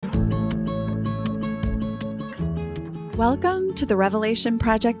Welcome to the Revelation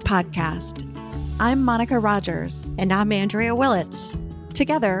Project podcast. I'm Monica Rogers. And I'm Andrea Willits.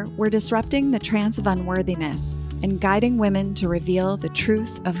 Together, we're disrupting the trance of unworthiness and guiding women to reveal the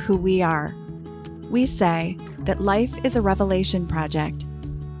truth of who we are. We say that life is a revelation project,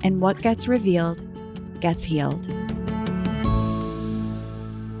 and what gets revealed gets healed.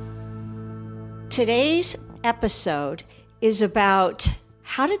 Today's episode is about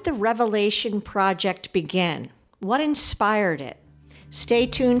how did the Revelation Project begin? What inspired it? Stay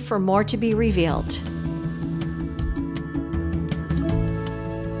tuned for more to be revealed.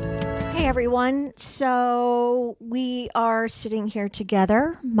 Hey everyone, so we are sitting here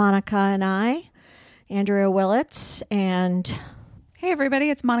together, Monica and I, Andrea Willits, and hey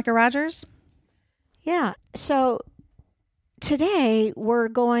everybody, it's Monica Rogers. Yeah, so today we're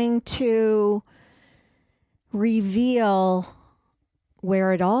going to reveal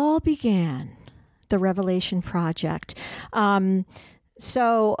where it all began. The Revelation Project.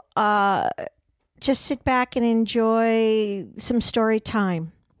 So just sit back and enjoy some story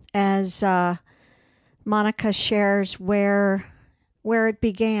time as Monica shares where it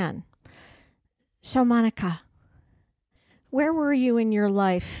began. So Monica, where were you in your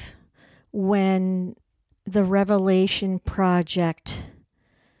life when the Revelation Project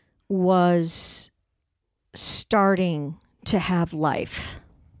was starting to have life?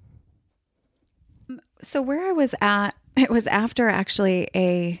 So where I was at, it was after actually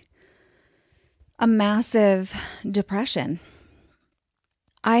a massive depression.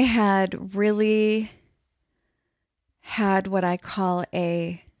 I had really had what I call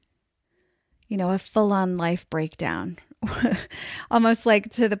a full-on life breakdown. Almost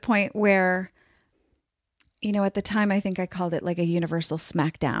like to the point where, at the time I think I called it like a universal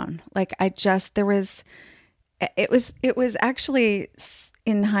smackdown. Like it was actually,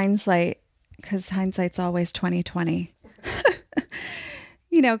 in hindsight, because hindsight's always 20/20,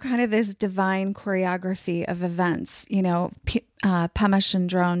 kind of this divine choreography of events. Pema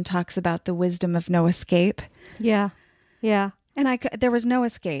Chodron talks about the wisdom of no escape. Yeah. And there was no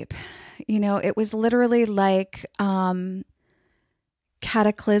escape. It was literally like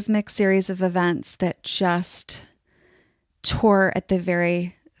cataclysmic series of events that just tore at the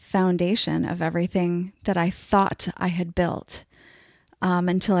very foundation of everything that I thought I had built.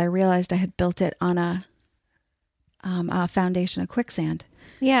 Until I realized I had built it on a foundation of quicksand.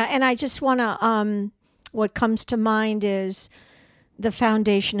 Yeah, and I just want to, what comes to mind is the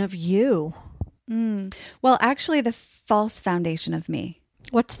foundation of you. Well, actually the false foundation of me.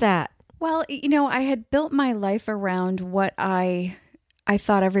 What's that? Well, I had built my life around what I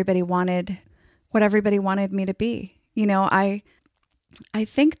thought everybody wanted, what everybody wanted me to be. I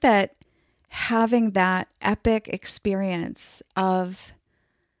think that having that epic experience of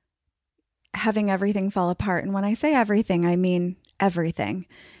having everything fall apart. And when I say everything, I mean everything.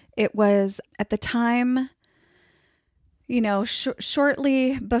 It was at the time,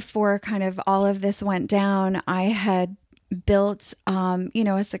 shortly before kind of all of this went down, I had built,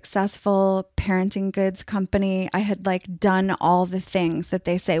 a successful parenting goods company. I had done all the things that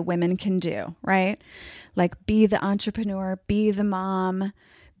they say women can do, right? Like be the entrepreneur, be the mom,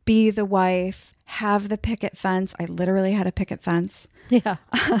 be the wife, have the picket fence. I literally had a picket fence. Yeah.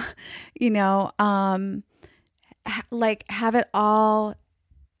 Have it all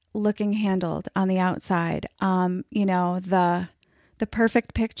looking handled on the outside. The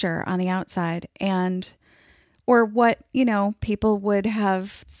perfect picture on the outside or what, people would have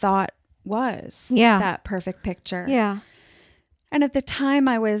thought was that perfect picture. Yeah. And at the time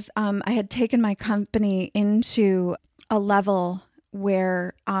I had taken my company into a level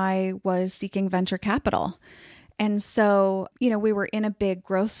where I was seeking venture capital. And so, we were in a big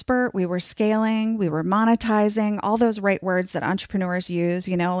growth spurt. We were scaling, we were monetizing, all those right words that entrepreneurs use.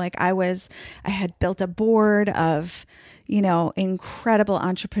 I had built a board of, incredible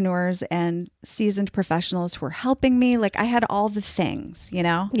entrepreneurs and seasoned professionals who were helping me. I had all the things,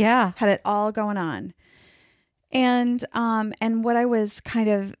 Yeah. had it all going on. And what I was kind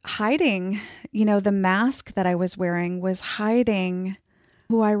of hiding, the mask that I was wearing was hiding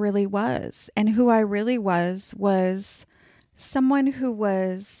who I really was. And who I really was someone who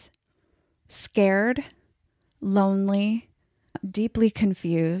was scared, lonely, deeply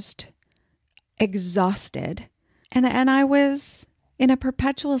confused, exhausted. And I was in a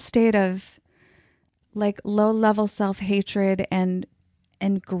perpetual state of low-level self-hatred and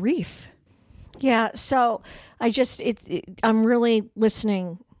grief. Yeah, so I'm really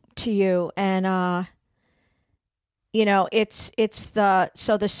listening to you, and it's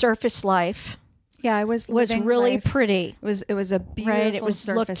the surface life. Yeah, I was really life. Pretty. It was a beautiful right. It was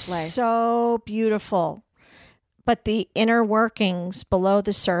surface looked life. so beautiful, but the inner workings below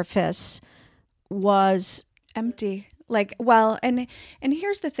the surface was empty. Like, well, and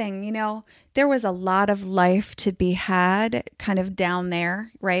here's the thing, you know, there was a lot of life to be had kind of down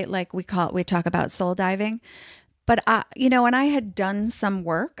there, right? Like we talk about soul diving. But you know, and I had done some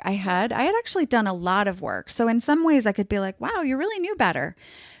work. I had actually done a lot of work. So in some ways I could be like, wow, you really knew better.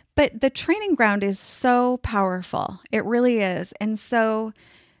 But the training ground is so powerful. It really is. And so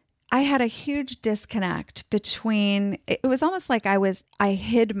I had a huge disconnect between, it was almost like I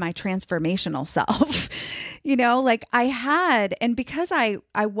hid my transformational self, you know, like I had, and because I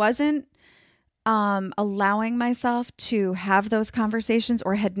wasn't allowing myself to have those conversations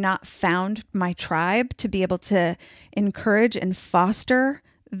or had not found my tribe to be able to encourage and foster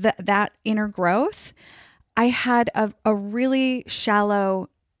that inner growth, I had a really shallow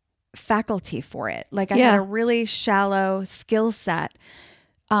faculty for it. Like I had a really shallow skill set.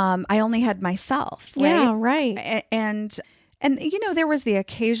 I only had myself. Right? Yeah, right. And you know, there was the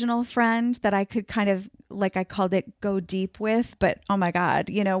occasional friend that I could kind of, like I called it, go deep with. But oh my God,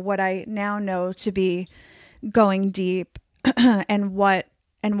 you know, what I now know to be going deep and what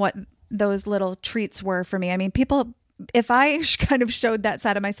those little treats were for me. I mean, people, if I kind of showed that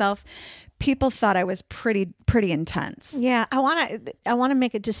side of myself, people thought I was pretty intense. Yeah, I want to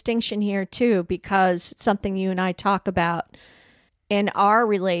make a distinction here too, because it's something you and I talk about in our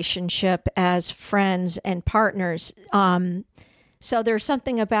relationship as friends and partners. So there's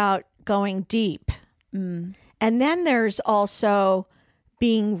something about going deep. And then there's also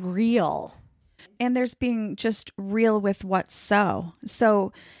being real. And there's being just real with what's so.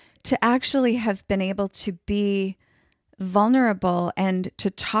 So to actually have been able to be vulnerable and to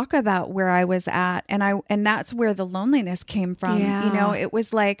talk about where I was at, and that's where the loneliness came from. Yeah. You know, it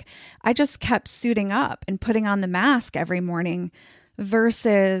was like I just kept suiting up and putting on the mask every morning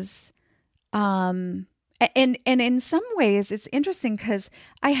versus and in some ways it's interesting because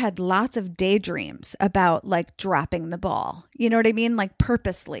I had lots of daydreams about like dropping the ball. You know what I mean? Like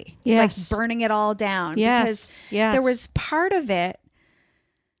purposely, yes, like burning it all down. Yes, because there was part of it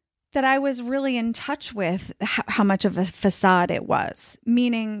that I was really in touch with how much of a facade it was,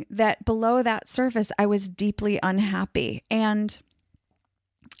 meaning that below that surface, I was deeply unhappy and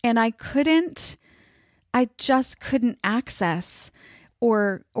I just couldn't access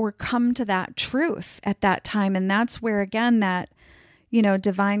or come to that truth at that time. And that's where, again, that, you know,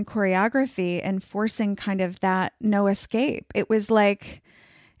 divine choreography and forcing kind of that no escape. It was like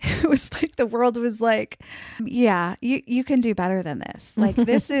the world was like, yeah, you can do better than this. Like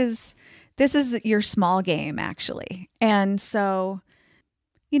this is your small game actually. And so,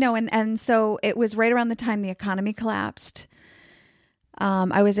 you know, and so it was right around the time the economy collapsed.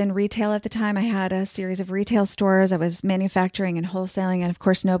 I was in retail at the time. I had a series of retail stores. I was manufacturing and wholesaling. And of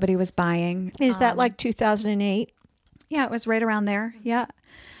course, nobody was buying. Is that like 2008? Yeah, it was right around there. Yeah.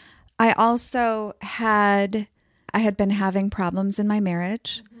 I also had been having problems in my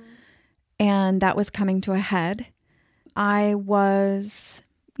marriage, and that was coming to a head. I was,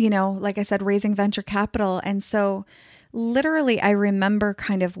 you know, like I said, raising venture capital. And so literally I remember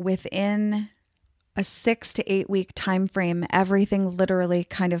kind of within a 6 to 8 week time frame, everything literally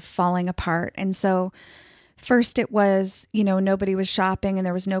kind of falling apart. And so first it was, you know, nobody was shopping and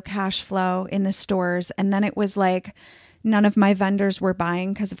there was no cash flow in the stores. And then it was like none of my vendors were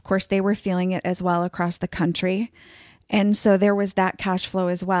buying because of course they were feeling it as well across the country. And so there was that cash flow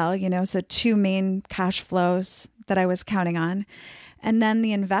as well, you know, so two main cash flows that I was counting on. And then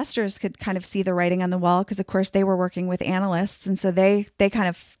the investors could kind of see the writing on the wall because, of course, they were working with analysts. And so they kind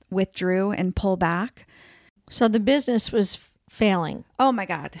of withdrew and pulled back. So the business was failing. Oh, my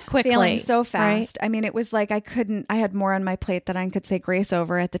God. Quickly. Failing so fast. Right? I mean, it was like I had more on my plate than I could say grace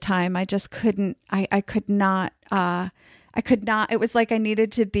over at the time. I just couldn't, I could not, it was like I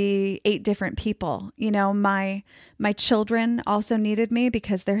needed to be 8 different people. You know, my children also needed me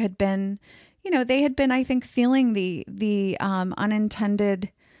because there had been, you know, they had been, I think, feeling the unintended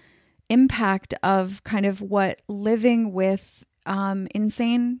impact of kind of what living with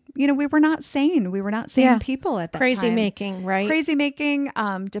insane, you know, we were not sane. We were not sane people at that crazy time. Making, right? Crazy making,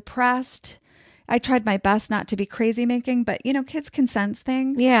 depressed. I tried my best not to be crazy making, but, you know, kids can sense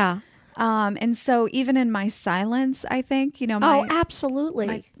things. Yeah. And so even in my silence, I think, you know,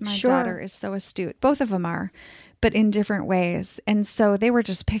 absolutely. My daughter is so astute. Both of them are, but in different ways. And so they were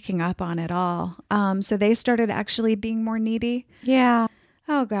just picking up on it all. So they started actually being more needy. Yeah.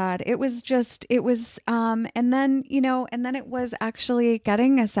 Oh God. And then, you know, and then it was actually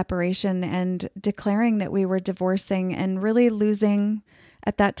getting a separation and declaring that we were divorcing and really losing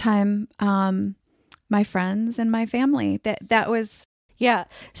at that time, my friends and my family. That was, Yeah.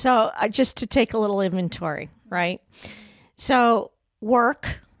 So just to take a little inventory, right? So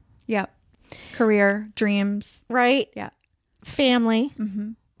work, Yep. Career, dreams. right? Yeah. Family,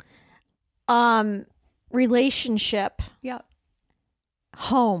 Mm-hmm. relationship, Yep.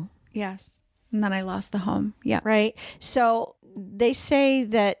 home, Yes. And then I lost the home. Yep. right? So they say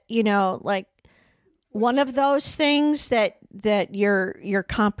that, like one of those things that you're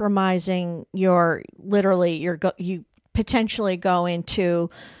compromising you potentially go into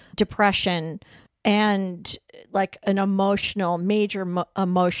depression and like an major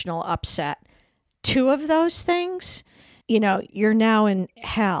emotional upset. Two of those things, you're now in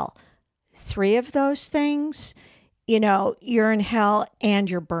hell. Three of those things, you're in hell and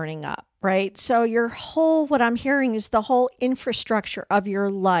you're burning up, right? So what I'm hearing is the whole infrastructure of your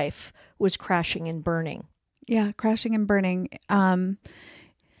life was crashing and burning. Yeah. Crashing and burning.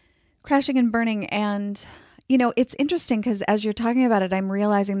 Crashing and burning. And, it's interesting because as you're talking about it, I'm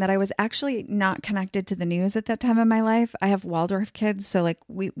realizing that I was actually not connected to the news at that time in my life. I have Waldorf kids. So like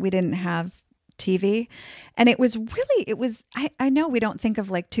we didn't have TV. And it was, I know we don't think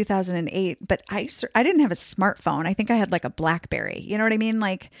of like 2008, but I didn't have a smartphone. I think I had like a BlackBerry. You know what I mean?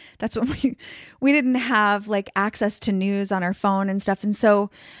 Like that's when we didn't have like access to news on our phone and stuff. And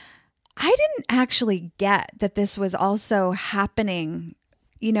so I didn't actually get that this was also happening,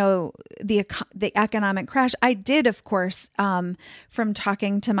 the economic crash. I did, of course, from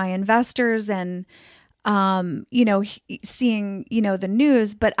talking to my investors and, seeing, the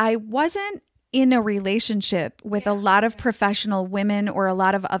news, but I wasn't in a relationship with a lot of professional women or a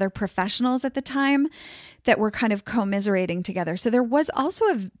lot of other professionals at the time that were kind of commiserating together. So there was also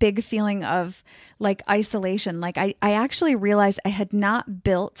a big feeling of like isolation. Like I actually realized I had not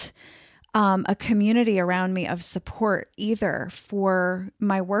built a community around me of support either for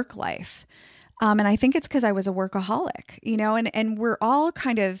my work life. And I think it's because I was a workaholic, and we're all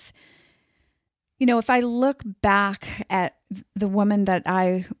kind of, if I look back at the woman that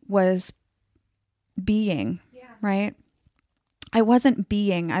I was being, right? I wasn't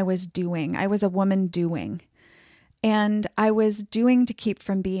being, I was doing. I was a woman doing. And I was doing to keep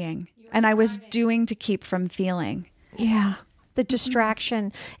from being. And I was doing to keep from feeling. Yeah. The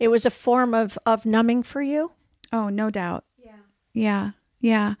distraction. It was a form of numbing for you? Oh, no doubt. Yeah.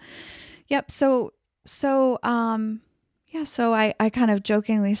 Yep. So I kind of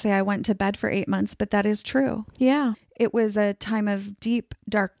jokingly say I went to bed for 8 months, but that is true. Yeah. It was a time of deep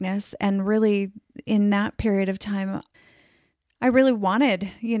darkness. And really in that period of time, I really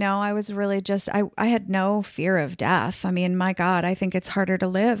wanted, I was really I had no fear of death. I mean, my God, I think it's harder to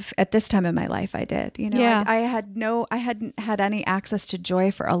live at this time in my life. I did, Yeah. I hadn't had any access to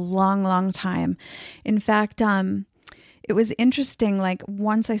joy for a long, long time. In fact, it was interesting. Like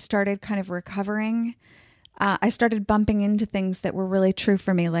once I started kind of recovering, I started bumping into things that were really true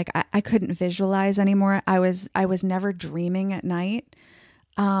for me. Like I couldn't visualize anymore. I was never dreaming at night.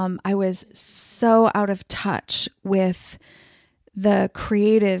 I was so out of touch with the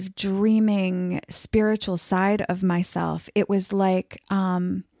creative, dreaming, spiritual side of myself. It was like,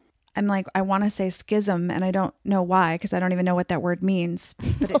 I want to say schism, and I don't know why, because I don't even know what that word means,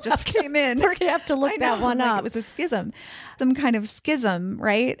 but it just came in. We're going to have to look that one up. It was a schism, some kind of schism,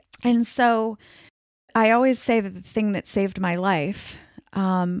 right? And so I always say that the thing that saved my life,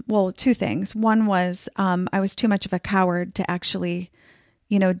 two things. One was I was too much of a coward to actually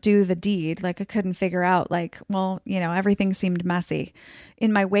do the deed. Like I couldn't figure out everything seemed messy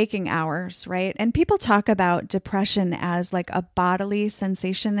in my waking hours. Right. And people talk about depression as like a bodily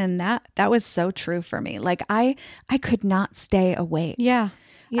sensation. And that was so true for me. Like I could not stay awake. Yeah.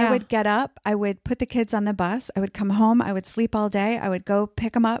 I would get up, I would put the kids on the bus. I would come home. I would sleep all day. I would go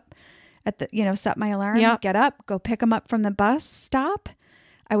pick them up at the, set my alarm, get up, go pick them up from the bus stop.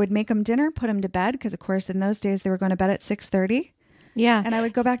 I would make them dinner, put them to bed. Cause of course in those days they were going to bed at 6:30. Yeah. And I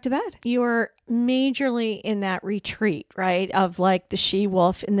would go back to bed. You were majorly in that retreat, right? Of like the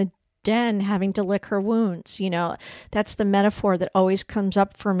she-wolf in the den having to lick her wounds. That's the metaphor that always comes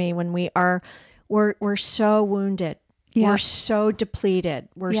up for me when we're so wounded. Yeah. We're so depleted.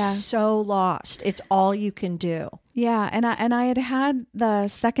 We're so lost. It's all you can do. Yeah. And I had the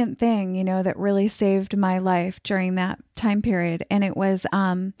second thing, that really saved my life during that time period. And it was,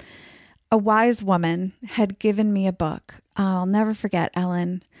 a wise woman had given me a book. I'll never forget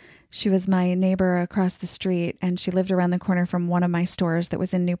Ellen. She was my neighbor across the street, and she lived around the corner from one of my stores that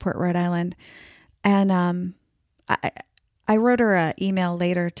was in Newport, Rhode Island. And I wrote her an email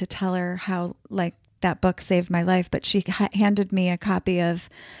later to tell her how like that book saved my life, but she handed me a copy of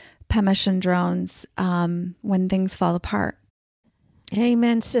Pema Chodron's When Things Fall Apart.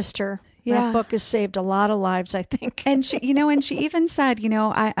 Amen, sister. Yeah. That book has saved a lot of lives, I think. And she, and she even said,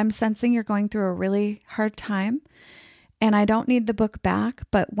 I'm sensing you're going through a really hard time and I don't need the book back,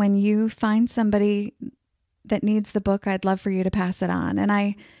 but when you find somebody that needs the book, I'd love for you to pass it on. And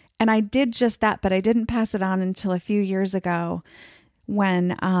I did just that, but I didn't pass it on until a few years ago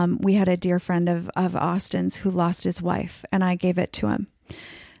when we had a dear friend of Austin's who lost his wife, and I gave it to him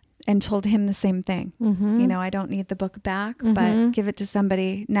and told him the same thing. Mm-hmm. I don't need the book back, Mm-hmm. but give it to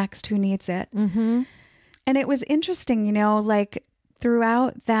somebody next who needs it. Mm-hmm. And it was interesting, like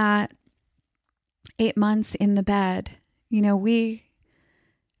throughout that 8 months in the bed,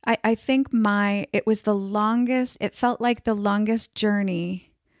 I think it was the longest, it felt like the longest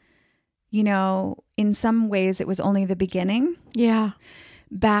journey. In some ways it was only the beginning. Yeah.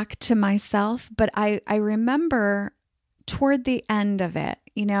 Back to myself. But I remember toward the end of it,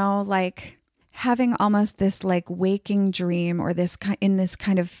 like having almost this like waking dream or in this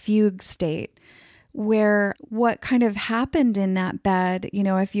kind of fugue state where what kind of happened in that bed,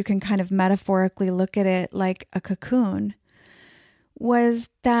 if you can kind of metaphorically look at it like a cocoon, was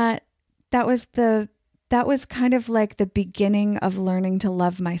that was kind of like the beginning of learning to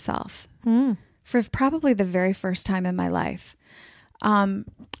love myself. For probably the very first time in my life.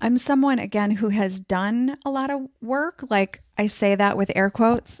 I'm someone, again, who has done a lot of work. Like I say that with air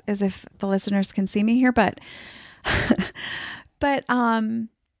quotes as if the listeners can see me here, but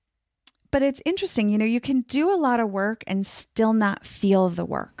it's interesting, you can do a lot of work and still not feel the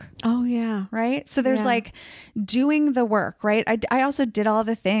work. Oh, yeah. Right. So there's like doing the work, right? I also did all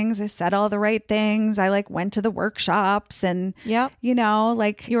the things. I said all the right things. I like went to the workshops and, Yep.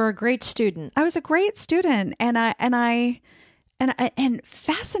 like You're a great student. I was a great student and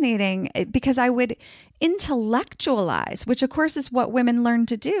fascinating because I would intellectualize, which of course is what women learn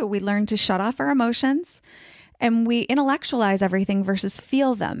to do. We learn to shut off our emotions and we intellectualize everything versus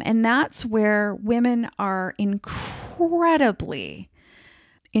feel them. And that's where women are incredibly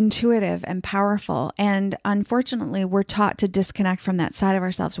intuitive and powerful. And unfortunately, we're taught to disconnect from that side of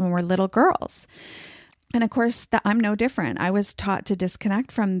ourselves when we're little girls. And of course, I'm no different. I was taught to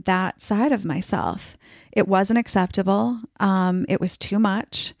disconnect from that side of myself. It wasn't acceptable. It was too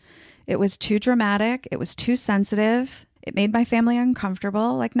much. It was too dramatic. It was too sensitive. It made my family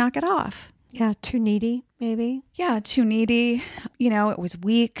uncomfortable. Like, knock it off. Yeah. Too needy, maybe. Yeah, too needy. It was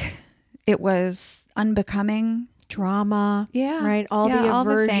weak. It was unbecoming. Drama. Yeah. Right. All Yeah, the all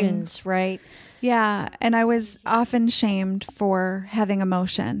the aversions, things. right? Yeah. And I was often shamed for having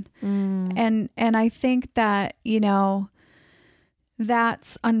emotion. And I think that,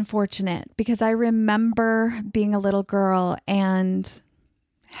 that's unfortunate because I remember being a little girl and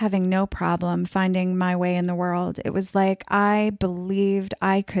having no problem finding my way in the world. It was like I believed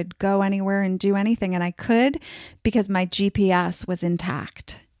I could go anywhere and do anything, and I could because my GPS was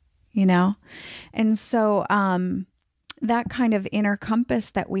intact, And so that kind of inner compass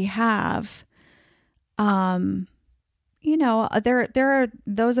that we have, there are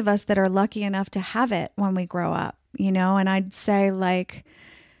those of us that are lucky enough to have it when we grow up, and I'd say like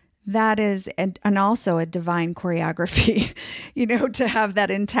that is, and also a divine choreography, to have that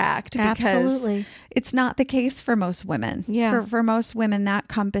intact. Because Absolutely. it's not the case for most women. Yeah. For most women, that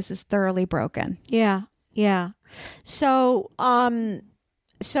compass is thoroughly broken. Yeah. Yeah. So,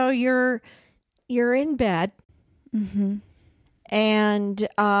 so you're in bed. Mm-hmm. And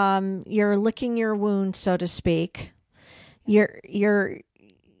you're licking your wound, so to speak. You're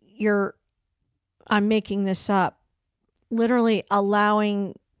I'm making this up, literally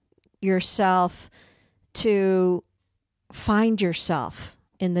allowing yourself to find yourself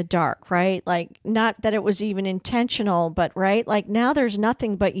in the dark, right? Like, not that it was even intentional, but right, like now there's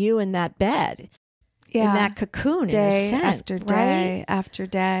nothing but you in that bed, in that cocoon, day in a sense, after day right? after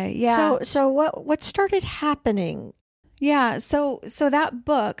day. Yeah. So what started happening? Yeah. So that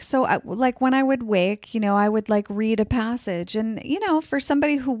book, like when I would wake, I would like read a passage and, for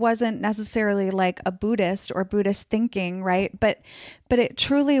somebody who wasn't necessarily like a Buddhist or Buddhist thinking, right. But it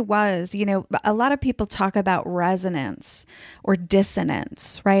truly was, a lot of people talk about resonance or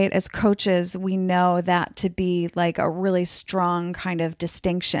dissonance, right? As coaches, we know that to be like a really strong kind of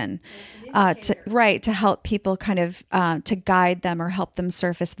distinction, to help people kind of, to guide them or help them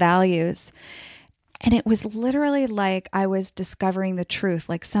surface values. And it was literally like I was discovering the truth,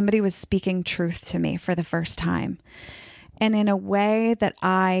 like somebody was speaking truth to me for the first time. And in a way that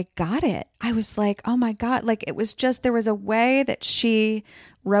I got it, I was like, oh my God, like it was just, there was a way that she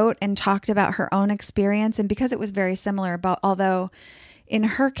wrote and talked about her own experience. And because it was very similar, although in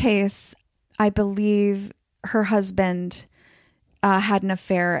her case, I believe her husband had an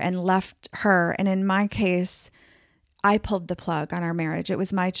affair and left her. And in my case, I pulled the plug on our marriage. It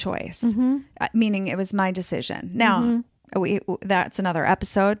was my choice, meaning it was my decision. Now, that's another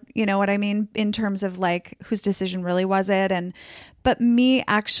episode. You know what I mean? In terms of like whose decision really was it? But me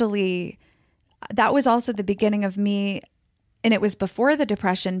actually, that was also the beginning of me. And it was before the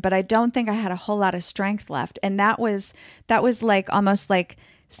depression, but I don't think I had a whole lot of strength left. And that was like almost like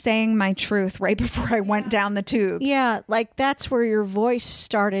saying my truth right before I went down the tubes. Yeah, like that's where your voice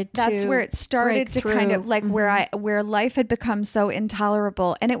started That's where it started to kind of like where life had become so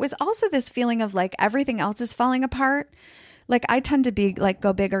intolerable. And it was also this feeling of like everything else is falling apart. Like I tend to be like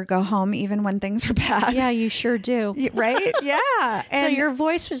go big or go home even when things are bad. Yeah, you sure do. Right? Yeah. And so your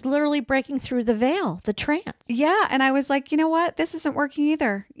voice was literally breaking through the veil, the trance. Yeah. And I was like, you know what? This isn't working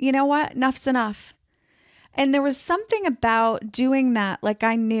either. You know what? Enough's enough. And there was something about doing that. Like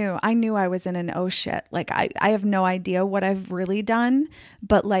I knew I was in an oh shit. Like I have no idea what I've really done,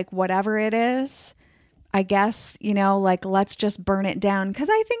 but like whatever it is, I guess, you know, like let's just burn it down. Cause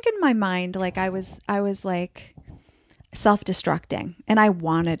I think in my mind, like I was like self-destructing and I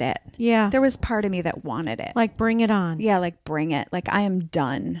wanted it. Yeah. There was part of me that wanted it. Like bring it on. Yeah. Like bring it. Like I am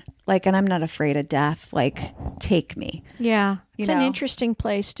done. Like, and I'm not afraid of death. Like take me. Yeah. It's You an know? interesting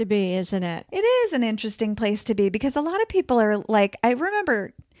place to be, isn't it? It is an interesting place to be because a lot of people are like, I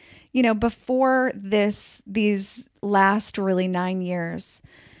remember, you know, before these last really 9 years,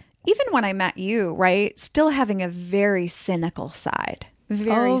 even when I met you, right, still having a very cynical side,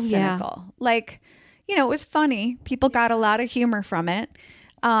 very cynical. Yeah. Like, you know, it was funny. People got a lot of humor from it.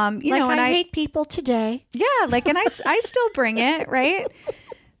 You like know, and I hate people today. Yeah. Like, and I still bring it, right?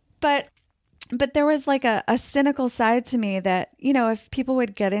 But there was like a cynical side to me that, you know, if people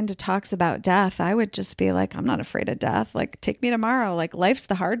would get into talks about death, I would just be like, I'm not afraid of death. Like, take me tomorrow. Like, life's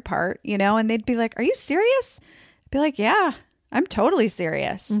the hard part, you know? And they'd be like, are you serious? I'd be like, yeah, I'm totally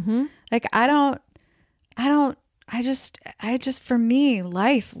serious. Mm-hmm. Like, I just, for me,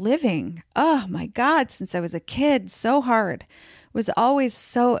 life, living, oh my God, since I was a kid, so hard. Was always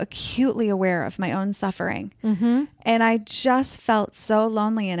so acutely aware of my own suffering. Mm-hmm. And I just felt so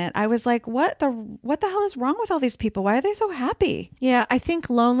lonely in it. I was like, what the hell is wrong with all these people? Why are they so happy? Yeah, I think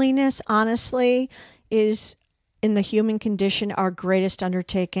loneliness, honestly, is in the human condition our greatest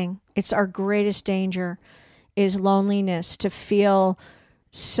undertaking. It's our greatest danger is loneliness, to feel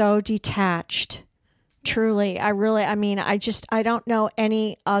so detached. Truly, I don't know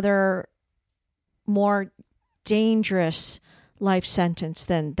any other more dangerous life sentence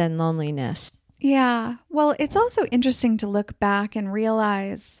than loneliness. Yeah. Well, it's also interesting to look back and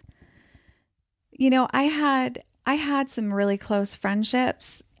realize, you know, I had some really close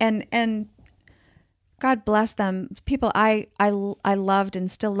friendships and God bless them, people I loved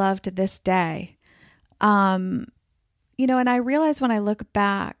and still love to this day. You know, and I realize when I look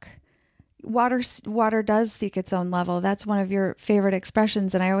back, water does seek its own level. That's one of your favorite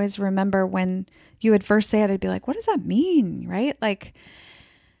expressions. And I always remember when you would first say it, I'd be like, what does that mean? Right? Like,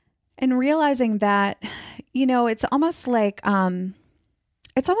 and realizing that, you know, it's almost like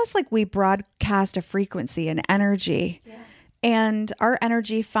we broadcast a frequency, an energy, and our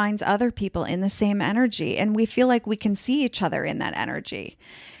energy finds other people in the same energy. And we feel like we can see each other in that energy.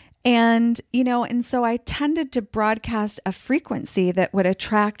 And, you know, and so I tended to broadcast a frequency that would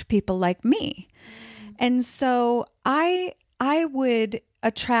attract people like me. Mm-hmm. And so I would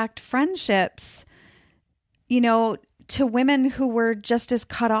attract friendships, you know, to women who were just as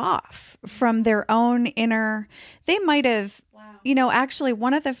cut off from their own inner, they might have, you know, actually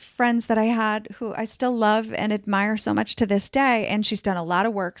one of the friends that I had who I still love and admire so much to this day, and she's done a lot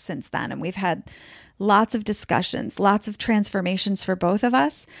of work since then. And we've had lots of discussions, lots of transformations for both of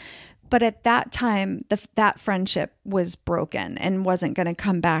us. But at that time, that friendship was broken and wasn't going to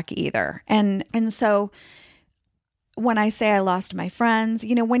come back either. And so when I say I lost my friends,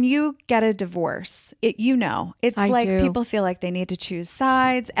 you know, when you get a divorce, it's like people feel like they need to choose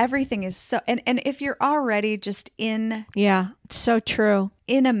sides. Everything is so, and if you're already just in. Yeah, it's so true.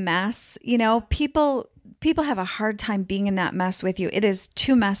 In a mess, you know, people have a hard time being in that mess with you. It is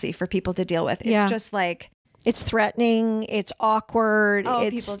too messy for people to deal with. It's just like. It's threatening. It's awkward.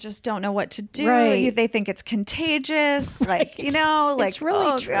 People just don't know what to do. Right. They think it's contagious. Right. Like, you know, like, it's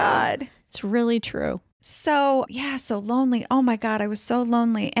really true. God. It's really true. So, yeah, so lonely. Oh my God, I was so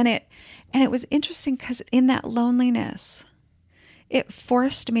lonely. And it was interesting because in that loneliness, it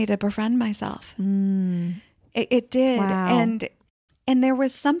forced me to befriend myself. Mm. It did. Wow. And there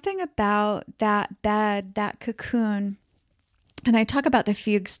was something about that bed, that cocoon. And I talk about the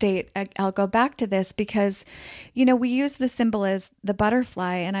fugue state. I'll go back to this because, you know, we use the symbol as the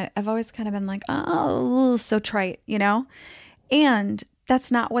butterfly. And I've always kind of been like, oh, so trite, you know? And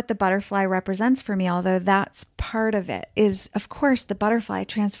that's not what the butterfly represents for me, although that's part of it, is, of course, the butterfly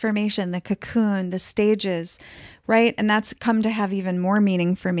transformation, the cocoon, the stages, right? And that's come to have even more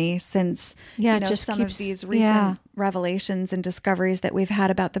meaning for me since just some of these recent revelations and discoveries that we've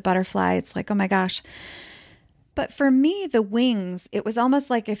had about the butterfly. It's like, oh my gosh. But for me, the wings, it was almost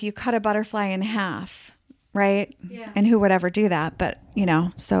like if you cut a butterfly in half, right? Yeah. And who would ever do that? But,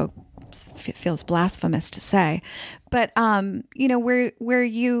 so it feels blasphemous to say, but, where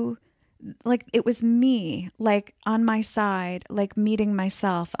you, like, it was me, like on my side, like meeting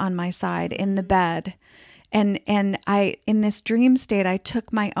myself on my side in the bed. And I, in this dream state, I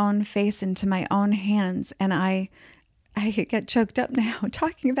took my own face into my own hands, and I get choked up now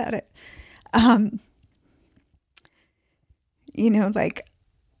talking about it. Like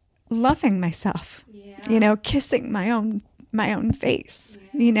loving myself, kissing my own face,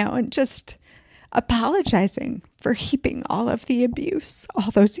 and just apologizing for heaping all of the abuse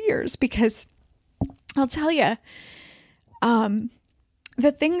all those years, because I'll tell you,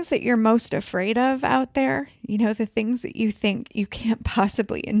 the things that you're most afraid of out there, the things that you think you can't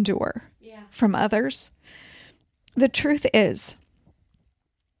possibly endure from others, the truth is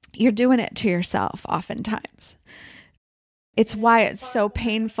you're doing it to yourself oftentimes. It's why it's so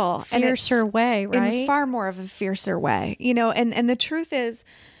painful. Fiercer way, right? In far more of a fiercer way, and the truth is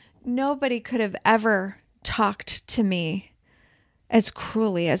nobody could have ever talked to me as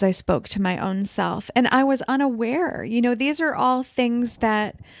cruelly as I spoke to my own self. And I was unaware. These are all things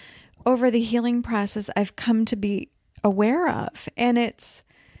that over the healing process I've come to be aware of. And it's,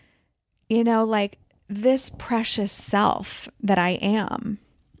 like this precious self that I am,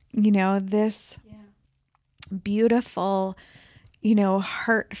 this beautiful,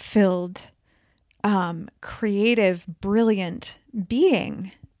 heart-filled, creative, brilliant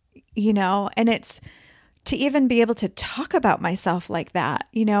being, and it's to even be able to talk about myself like that,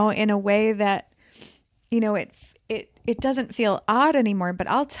 in a way that, it doesn't feel odd anymore. But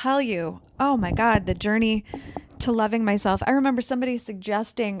I'll tell you, oh my God, the journey to loving myself. I remember somebody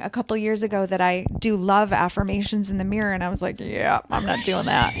suggesting a couple years ago that I do love affirmations in the mirror. And I was like, yeah, I'm not doing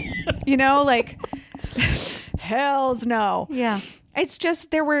that. Like hells no. Yeah. It's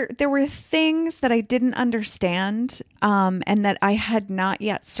just there were things that I didn't understand, and that I had not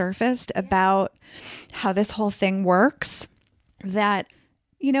yet surfaced about how this whole thing works, that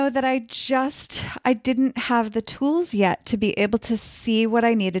that I didn't have the tools yet to be able to see what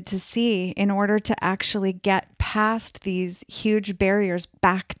I needed to see in order to actually get past these huge barriers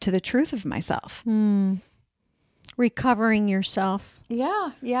back to the truth of myself. Recovering yourself.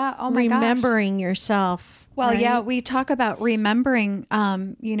 Yeah. Oh my gosh. Remembering yourself. Well, right? Yeah, we talk about remembering,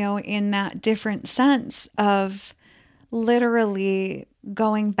 in that different sense of literally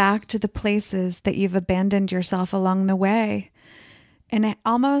going back to the places that you've abandoned yourself along the way, and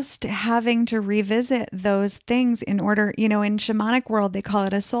almost having to revisit those things in order, in shamanic world, they call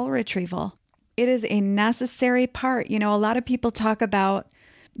it a soul retrieval. It is a necessary part. A lot of people talk about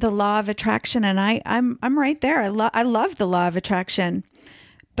the law of attraction, and I'm right there. I love the law of attraction.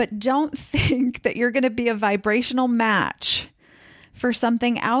 But don't think that you're going to be a vibrational match for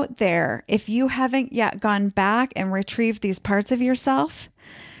something out there if you haven't yet gone back and retrieved these parts of yourself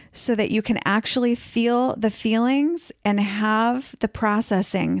so that you can actually feel the feelings and have the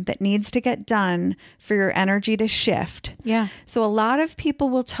processing that needs to get done for your energy to shift. Yeah. So a lot of people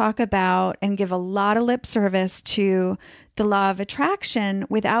will talk about and give a lot of lip service to the law of attraction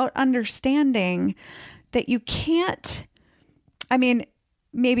without understanding that you can't,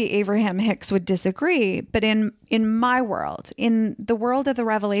 maybe Abraham Hicks would disagree, but in my world, in the world of the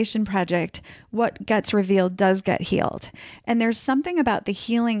Revelation Project, what gets revealed does get healed. And there's something about the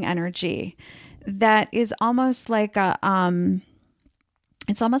healing energy that is almost like it's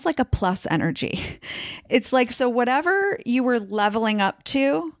almost like a plus energy. It's like, so whatever you were leveling up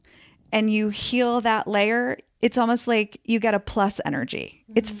to and you heal that layer, it's almost like you get a plus energy.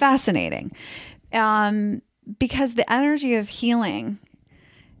 Mm-hmm. It's fascinating. Because the energy of healing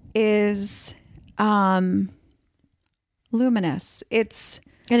is luminous. It's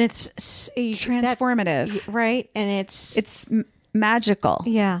transformative, right? And it's magical.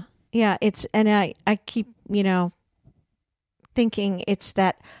 Yeah. It's, and I keep thinking it's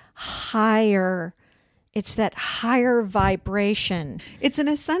that higher vibration. It's an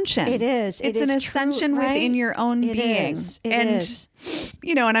ascension. It is. It's an ascension within your own being. It is.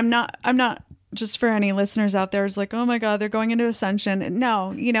 And I'm not. Just for any listeners out there, it's like, oh my God, they're going into ascension.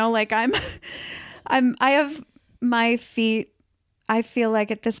 No, like I have my feet, I feel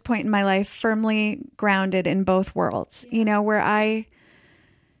like at this point in my life, firmly grounded in both worlds, where I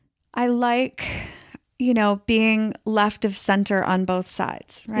like, being left of center on both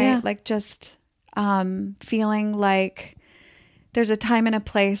sides, right? Yeah. Like just feeling like there's a time and a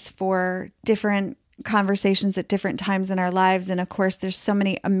place for different conversations at different times in our lives. And of course, there's so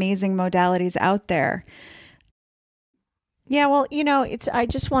many amazing modalities out there. Yeah, well, I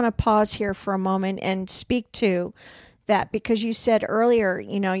just want to pause here for a moment and speak to that, because you said earlier,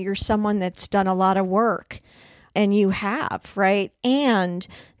 you're someone that's done a lot of work, and you have, right? And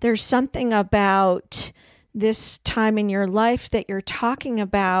there's something about this time in your life that you're talking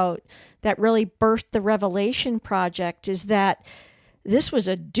about that really birthed the Revelation Project, is that this was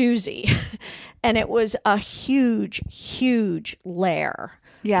a doozy and it was a huge, huge layer,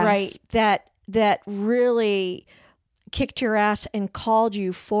 Yes. right? That really kicked your ass and called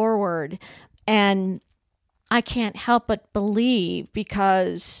you forward. And I can't help but believe,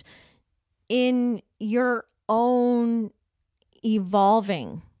 because in your own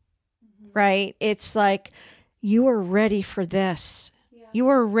evolving, right? It's like you were ready for this. Yeah. You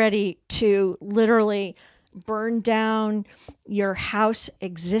were ready to literally burn down your house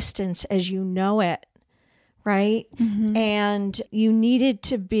existence as you know it, right? Mm-hmm. And you needed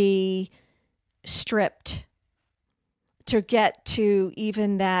to be stripped to get to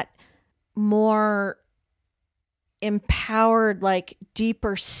even that more empowered, like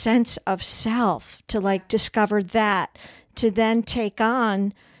deeper sense of self, to like discover that, to then take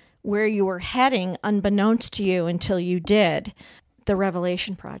on where you were heading unbeknownst to you until you did the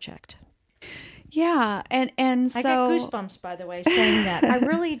Revelation Project. Yeah. And so I get goosebumps, by the way, saying that. I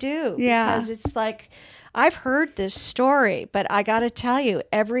really do. Yeah. Because it's like, I've heard this story, but I got to tell you,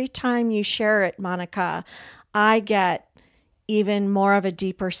 every time you share it, Monica, I get even more of a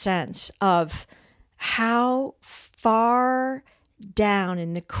deeper sense of how far down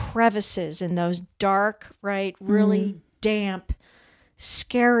in the crevices, in those dark, right, really damp,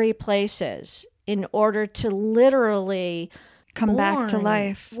 scary places, in order to literally come back to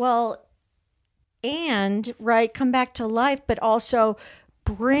life. Well, and right, come back to life, but also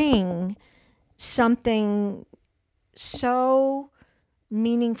bring something so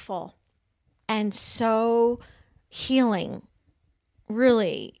meaningful and so healing,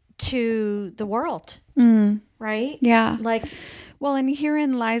 really, to the world. Right? Yeah. Like, well, and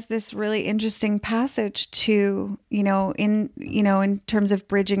herein lies this really interesting passage to, in terms of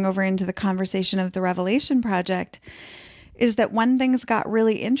bridging over into the conversation of the Revelation Project, is that one thing's got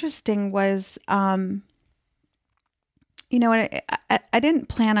really interesting was, and I didn't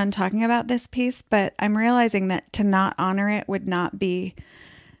plan on talking about this piece, but I'm realizing that to not honor it would not be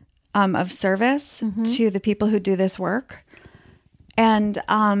of service to the people who do this work. And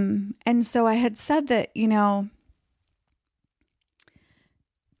so I had said that,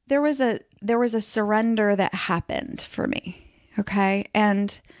 there was a surrender that happened for me. Okay.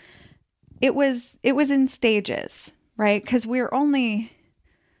 And it was in stages, right? Cause we're only,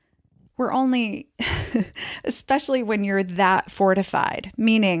 especially when you're that fortified,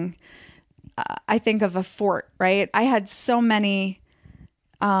 meaning, I think of a fort, right? I had so many,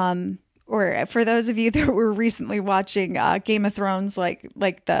 or for those of you that were recently watching Game of Thrones, like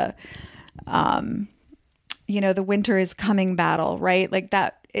the, the winter is coming battle, right? Like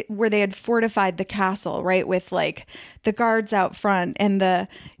that, where they had fortified the castle, right? With like the guards out front and the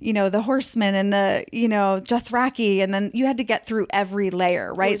horsemen and the, Dothraki. And then you had to get through every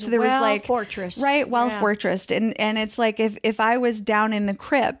layer, right? So there was like fortress, right? Fortressed. And it's like, if I was down in the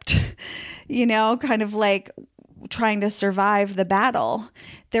crypt, kind of like trying to survive the battle,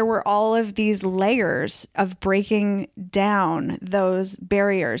 there were all of these layers of breaking down those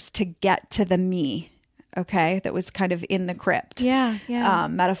barriers to get to the me. Okay. That was kind of in the crypt. Yeah.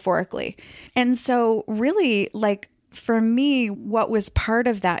 Metaphorically. And so really, like, for me, what was part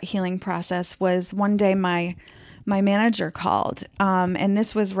of that healing process was one day my manager called, and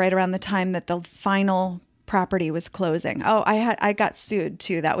this was right around the time that the final property was closing. Oh, I got sued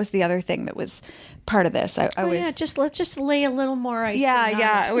too. That was the other thing that was part of this. Let's just lay a little more ice.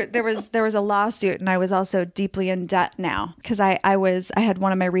 Yeah. There was a lawsuit, and I was also deeply in debt now because I had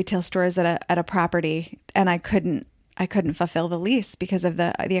one of my retail stores at a property, and I couldn't fulfill the lease because of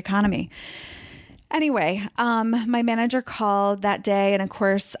the economy. Anyway, my manager called that day, and of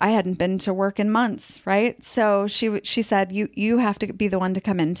course I hadn't been to work in months, right? So she said, you have to be the one to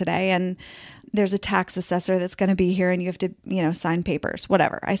come in today, and there's a tax assessor that's going to be here, and you have to, sign papers,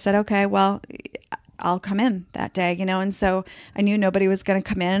 whatever. I said, okay, well, I'll come in that day, and so I knew nobody was going to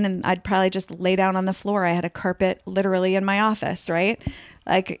come in, and I'd probably just lay down on the floor. I had a carpet literally in my office, right?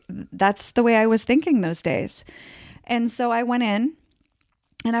 Like, that's the way I was thinking those days. And so I went in,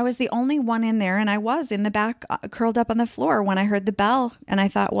 And I was the only one in there, and I was in the back, curled up on the floor when I heard the bell. And I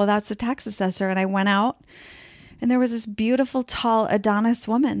thought, well, that's the tax assessor. And I went out, and there was this beautiful, tall Adonis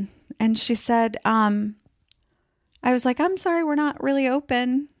woman. And she said, I was like, I'm sorry, we're not really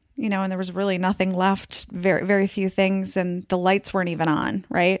open. You know, and there was really nothing left, very, very few things, and the lights weren't even on,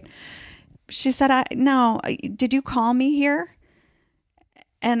 right? She said, no, did you call me here?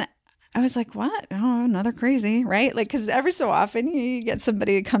 And I was like, what? Oh, another crazy, right? Like, because every so often you get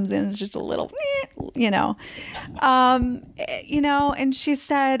somebody that comes in, it's just a little, and she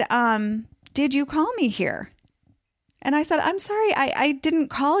said, did you call me here? And I said, I'm sorry, I didn't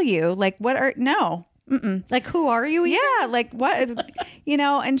call you. Like, no. Mm-mm. Like, who are you even? Yeah, like what?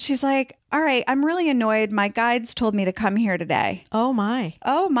 And she's like, all right, I'm really annoyed. My guides told me to come here today. Oh my,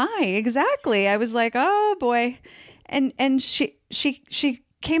 exactly. I was like, oh boy. And she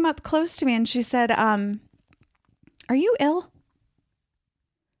came up close to me and she said, are you ill?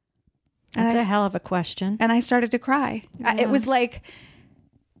 That's a hell of a question. And I started to cry. Yeah. It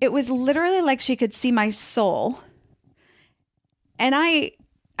was literally like she could see my soul. And I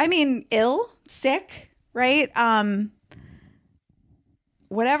mean, ill, sick, right?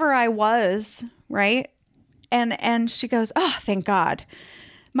 Whatever I was, right? And she goes, oh, thank God.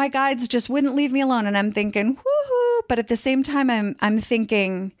 My guides just wouldn't leave me alone. And I'm thinking, woohoo. But at the same time, I'm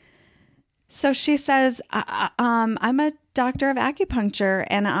thinking, so she says, I'm a doctor of acupuncture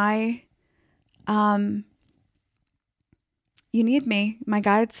and you need me. My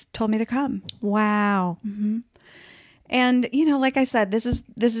guides told me to come. Wow. Mm-hmm. And, like I said, this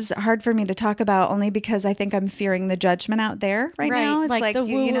is hard for me to talk about only because I think I'm fearing the judgment out there right now. It's like the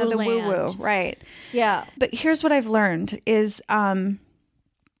woo-woo the land. woo-woo, right. Yeah. But here's what I've learned is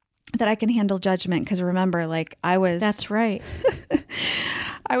that I can handle judgment because remember, like That's right.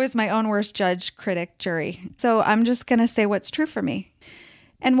 I was my own worst judge, critic, jury. So I'm just going to say what's true for me.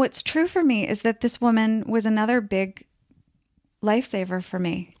 And what's true for me is that this woman was another big lifesaver for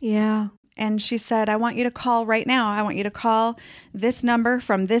me. Yeah. And she said, I want you to call right now. I want you to call this number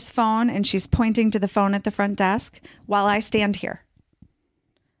from this phone. And she's pointing to the phone at the front desk while I stand here.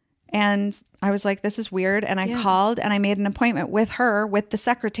 And I was like, this is weird. And I called and I made an appointment with her, with the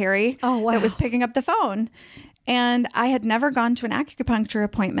secretary that was picking up the phone. And I had never gone to an acupuncture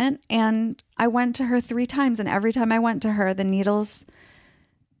appointment. And I went to her 3 times. And every time I went to her, the needles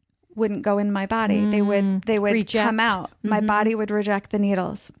wouldn't go in my body. They would reject. Come out. My body would reject the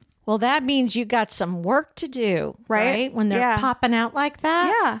needles. Well, that means you got some work to do, right? When they're popping out like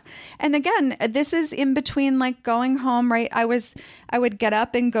that. Yeah. And again, this is in between like going home, right? I would get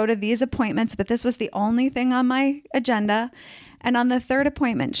up and go to these appointments, but this was the only thing on my agenda. And on the 3rd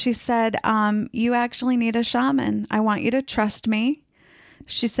appointment, she said, you actually need a shaman. I want you to trust me.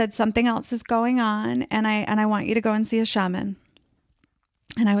 She said, something else is going on and I want you to go and see a shaman.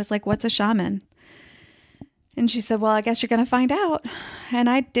 And I was like, what's a shaman? And she said, well, I guess you're going to find out. And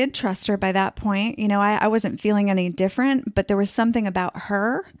I did trust her by that point. I wasn't feeling any different, but there was something about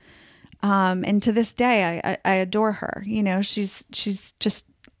her. And to this day, I adore her. She's just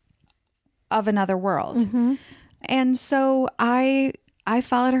of another world. Mm-hmm. And so I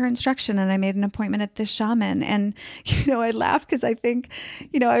followed her instruction and I made an appointment at this shaman. And, I laugh because I think,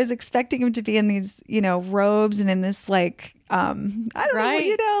 I was expecting him to be in these, robes and in this like, I don't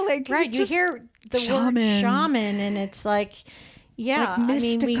know, like, right. You hear the word shaman and it's like, yeah, like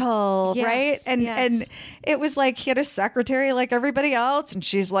mystical, right? And it was like he had a secretary like everybody else, and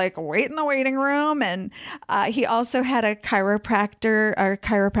she's like wait in the waiting room. And he also had a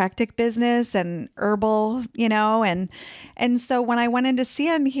chiropractic business and herbal, and so when I went in to see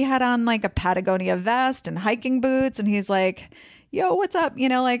him, he had on like a Patagonia vest and hiking boots, and he's like, "Yo, what's up?"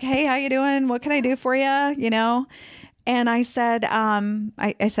 Like, "Hey, how you doing? What can I do for you?" And I said,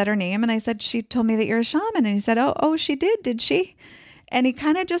 I said her name and I said, she told me that you're a shaman. And he said, oh, she did she? And he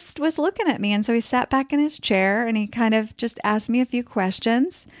kind of just was looking at me. And so he sat back in his chair and he kind of just asked me a few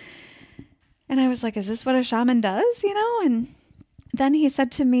questions. And I was like, is this what a shaman does? And then he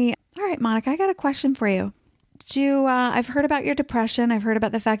said to me, all right, Monica, I got a question for you. I've heard about your depression. I've heard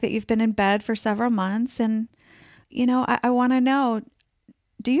about the fact that you've been in bed for several months. And, I want to know,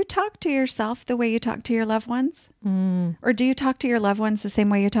 do you talk to yourself the way you talk to your loved ones? Or do you talk to your loved ones the same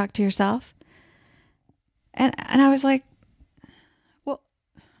way you talk to yourself? And I was like, well,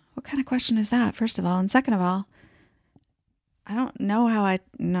 what kind of question is that, first of all? And second of all, I don't know how I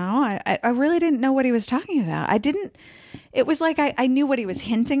really didn't know what he was talking about. It was like I knew what he was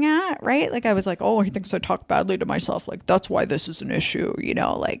hinting at, right? Like I was like, oh, he thinks I talk badly to myself. Like, that's why this is an issue,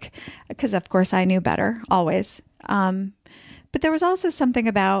 like, because of course I knew better always. But there was also something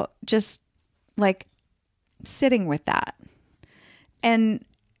about just like sitting with that and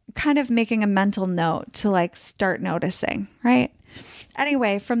kind of making a mental note to like start noticing, right?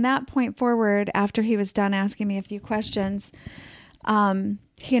 Anyway, from that point forward, after he was done asking me a few questions,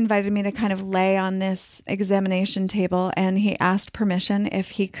 he invited me to kind of lay on this examination table, and he asked permission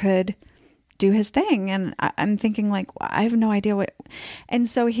if he could do his thing. And I'm thinking like, I have no idea what. And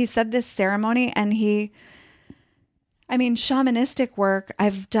so he said this ceremony, and shamanistic work,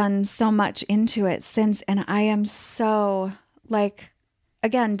 I've done so much into it since, and I am so like,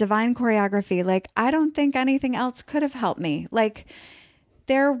 again, divine choreography. Like, I don't think anything else could have helped me. Like,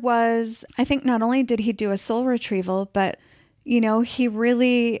 I think not only did he do a soul retrieval, but, he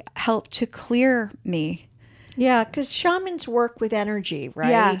really helped to clear me. Yeah, because shamans work with energy,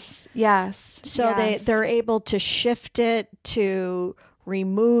 right? Yes. So yes. they're able to shift it, to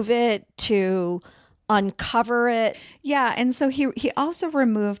remove it, to uncover it. Yeah, and so he also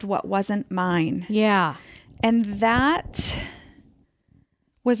removed what wasn't mine. Yeah. And that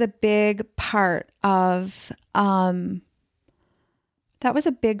was a big part of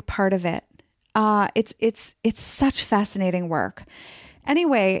it. It's such fascinating work.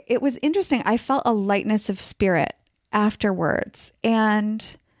 Anyway, it was interesting. I felt a lightness of spirit afterwards.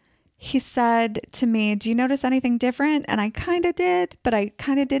 And he said to me, "Do you notice anything different?" And I kind of did, but I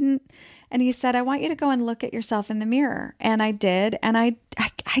kind of didn't. And he said, "I want you to go and look at yourself in the mirror." And I did. And I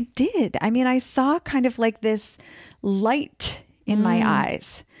did. I mean, I saw kind of like this light in my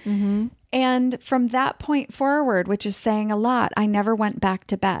eyes. Mm-hmm. And from that point forward, which is saying a lot, I never went back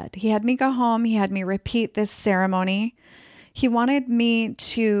to bed. He had me go home. He had me repeat this ceremony. He wanted me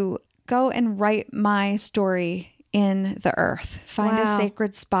to go and write my story in the earth, find a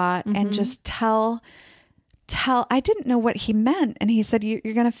sacred spot, and just tell. I didn't know what he meant. And he said, you're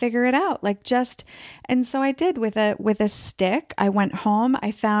going to figure it out. And so I did with a stick. I went home.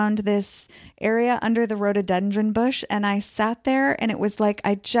 I found this area under the rhododendron bush, and I sat there, and it was like,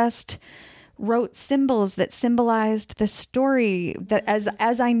 I just wrote symbols that symbolized the story that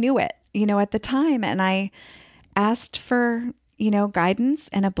as I knew it, at the time. And I asked for, guidance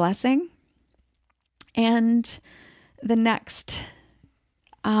and a blessing. And the next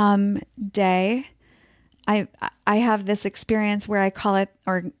day, I have this experience where I call it,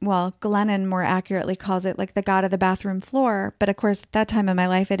 Glennon more accurately calls it like the god of the bathroom floor. But of course, at that time in my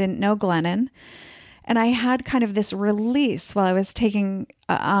life, I didn't know Glennon. And I had kind of this release while I was taking,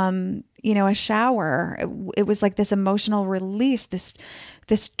 a shower. It was like this emotional release, this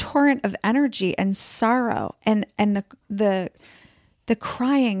torrent of energy and sorrow, and the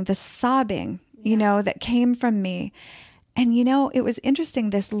crying, the sobbing, that came from me. And, it was interesting.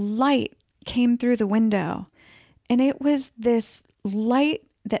 This light came through the window, and it was this light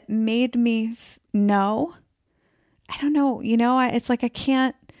that made me know. I don't know, it's like I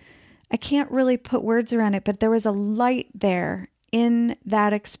can't really put words around it, but there was a light there in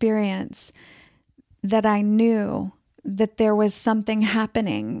that experience that I knew that there was something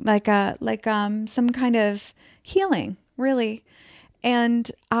happening, like some kind of healing, really.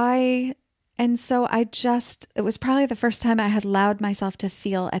 And so it was probably the first time I had allowed myself to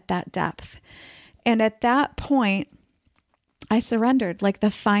feel at that depth. And at that point, I surrendered, like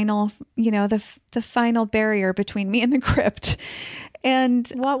the final, the final barrier between me and the crypt.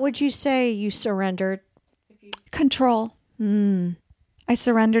 And what would you say you surrendered? Control. I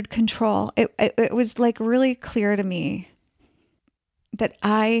surrendered control. It was like really clear to me that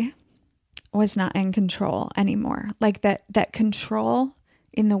I was not in control anymore. Like that control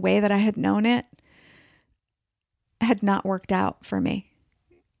in the way that I had known it had not worked out for me.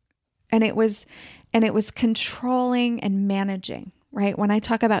 And it was controlling and managing, right? When I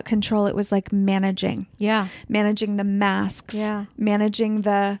talk about control, it was like managing. Yeah. Managing the masks. Yeah. Managing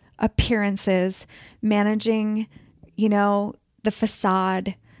the appearances. Managing, the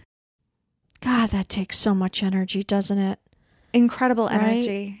facade. God, that takes so much energy, doesn't it? Incredible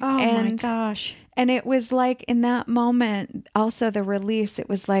energy. Right? Oh my gosh. And it was like in that moment, also the release, it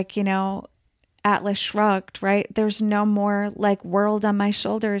was like, Atlas shrugged, right? There's no more like world on my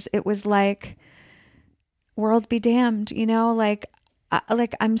shoulders. It was like, world be damned, like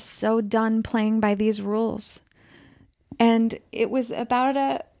I'm so done playing by these rules. And it was about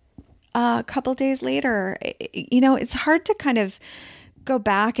a couple days later, it's hard to kind of go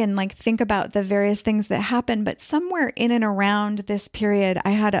back and like think about the various things that happened, but somewhere in and around this period, I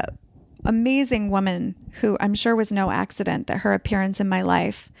had a amazing woman who I'm sure was no accident that her appearance in my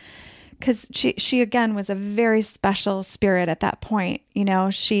life, because she again was a very special spirit at that point.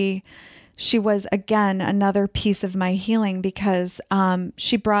 She was again another piece of my healing because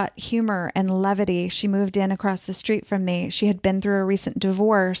she brought humor and levity. She moved in across the street from me. She had been through a recent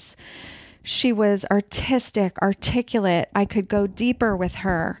divorce. She was artistic, articulate. I could go deeper with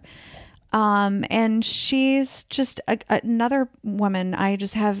her. And she's just another woman I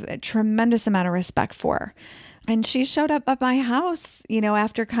just have a tremendous amount of respect for. And she showed up at my house,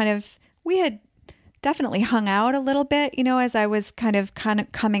 after we had definitely hung out a little bit, as I was kind of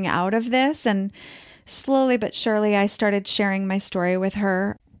coming out of this. And slowly but surely, I started sharing my story with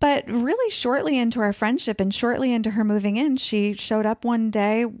her. But really shortly into our friendship and shortly into her moving in, she showed up one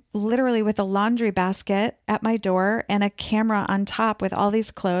day literally with a laundry basket at my door and a camera on top with all these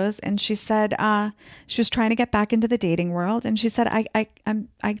clothes. And she said she was trying to get back into the dating world. And she said, I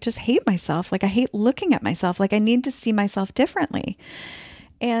just hate myself. Like, I hate looking at myself. Like, I need to see myself differently.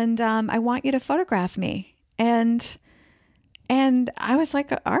 And I want you to photograph me. And I was like,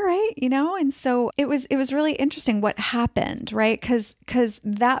 all right, and so it was really interesting what happened, right? Because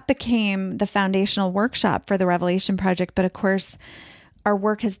that became the foundational workshop for the Revelation Project. But of course, our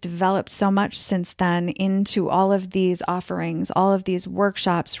work has developed so much since then into all of these offerings, all of these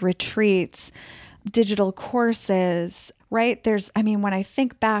workshops, retreats, digital courses, right? When I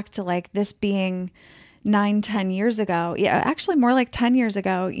think back to like this being 9-10 years ago, yeah, actually more like 10 years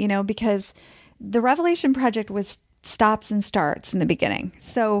ago, because the Revelation Project was stops and starts in the beginning.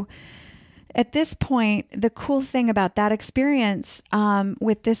 So at this point, the cool thing about that experience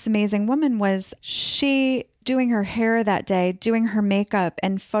with this amazing woman was she doing her hair that day, doing her makeup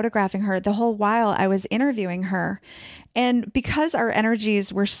and photographing her the whole while I was interviewing her. And because our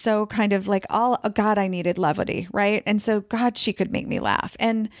energies were so kind of like God, I needed levity, right? And so God, she could make me laugh.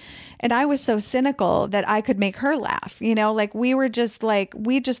 And I was so cynical that I could make her laugh, we just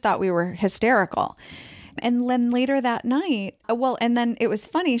thought we were hysterical. And then later that night, and then it was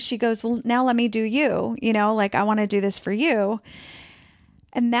funny. She goes, well, now let me do you, I want to do this for you.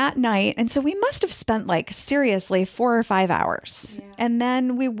 And that night, and so we must have spent seriously 4 or 5 hours. Yeah. And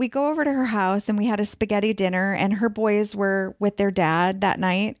then we go over to her house and we had a spaghetti dinner and her boys were with their dad that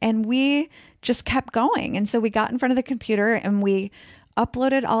night and we just kept going. And so we got in front of the computer and we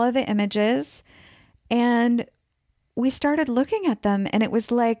uploaded all of the images and we started looking at them. And it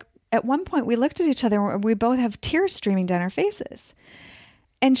was like, at one point we looked at each other and we both have tears streaming down our faces.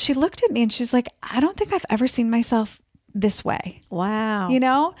 And she looked at me and she's like, I don't think I've ever seen myself this way. Wow.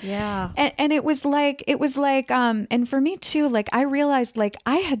 Yeah. And it was like, and for me too, I realized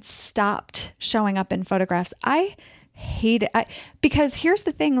I had stopped showing up in photographs. I hate it. Because here's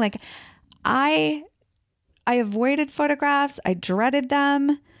the thing, I avoided photographs. I dreaded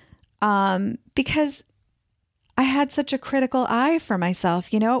them, because I had such a critical eye for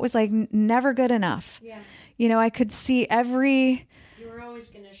myself. It was never good enough. Yeah. I could see every... always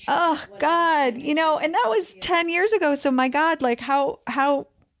going to show. Oh God, and that was 10 years ago. So my God, how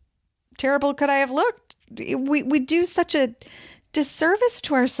terrible could I have looked? We do such a disservice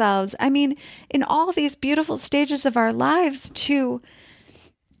to ourselves. In all these beautiful stages of our lives to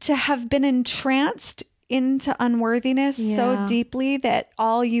have been entranced into unworthiness so deeply that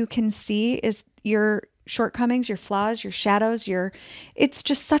all you can see is your shortcomings, your flaws, your shadows, it's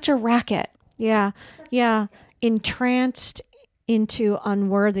just such a racket. Yeah. Yeah. Entranced into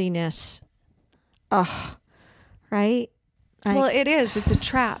unworthiness. Ugh. Right? Well, it is. It's a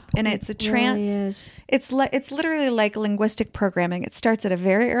trap and it's a trance. Really is. It's literally like linguistic programming. It starts at a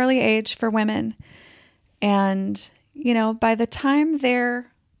very early age for women. And, by the time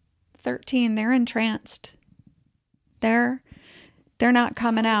they're 13, they're entranced. They're not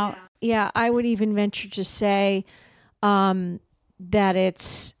coming out. Yeah, I would even venture to say that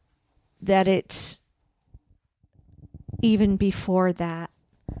it's even before that.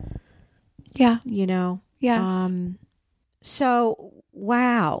 Yeah. Yes. So,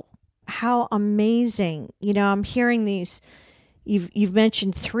 wow, how amazing. I'm hearing these, you've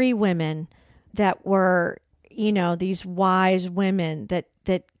mentioned 3 women that were, these wise women that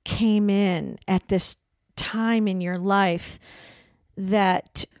came in at this time in your life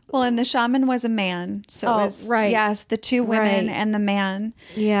that... Well, and the shaman was a man. So it was, right. Yes, the 2 women and the man.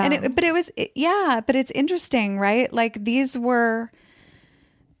 Yeah. But it's interesting, right? These were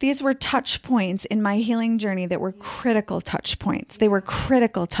touch points in my healing journey that were critical touch points. They were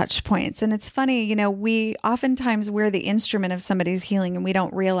critical touch points. And it's funny, we're the instrument of somebody's healing and we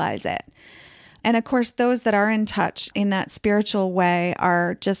don't realize it. And of course, those that are in touch in that spiritual way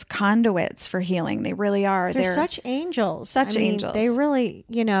are just conduits for healing. They really are. They're such angels. Angels. They really,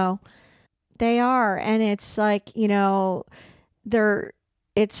 they are. And it's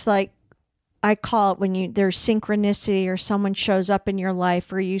it's like, I call it when there's synchronicity or someone shows up in your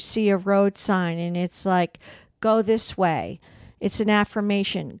life or you see a road sign and it's like, go this way. It's an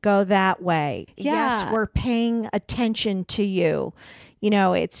affirmation. Go that way. Yeah. Yes, we're paying attention to you.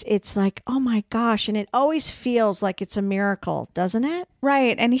 it's like, oh my gosh. And it always feels like it's a miracle, doesn't it?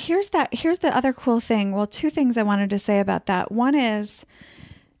 Right. And here's the other cool thing. Well, two things I wanted to say about that. One is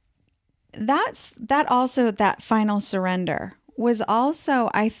that final surrender was also,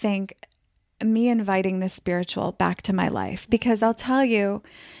 I think, me inviting the spiritual back to my life, because I'll tell you,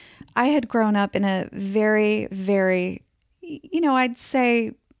 I had grown up in a very, very, I'd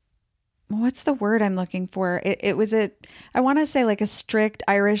say, what's the word I'm looking for? It was I want to say like a strict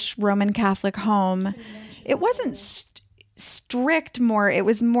Irish Roman Catholic home. It wasn't strict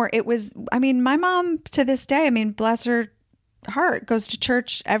I mean, my mom to this day, I mean, bless her heart, goes to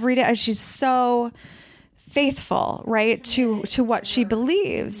church every day. She's so faithful, right, to what she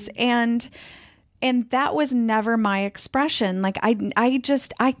believes. And that was never my expression. Like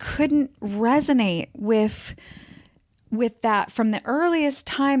I couldn't resonate with that from the earliest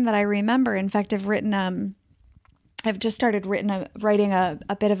time that I remember. In fact, I've just started writing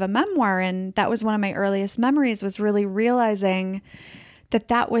a bit of a memoir, and that was one of my earliest memories, was really realizing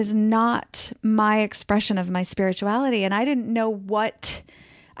that was not my expression of my spirituality. And I didn't know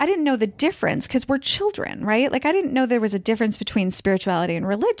the difference, because we're children, right? Like I didn't know there was a difference between spirituality and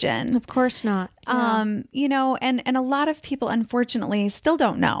religion. Of course not. Yeah. And a lot of people unfortunately still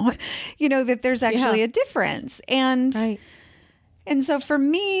don't know, that there's actually a difference. And, right. And so for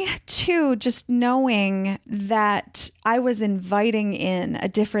me too, just knowing that I was inviting in a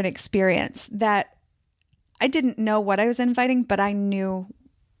different experience, that I didn't know what I was inviting, but I knew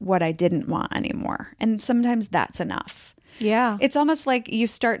what I didn't want anymore. And sometimes that's enough. Yeah. It's almost like you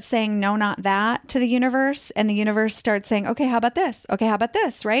start saying no, not that to the universe, and the universe starts saying, okay, how about this? Okay, how about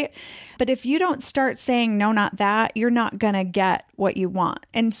this? Right? But if you don't start saying no, not that, you're not going to get what you want.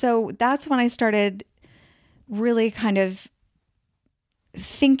 And so that's when I started really kind of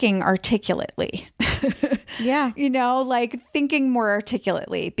thinking articulately. Yeah. Like thinking more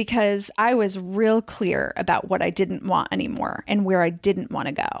articulately, because I was real clear about what I didn't want anymore and where I didn't want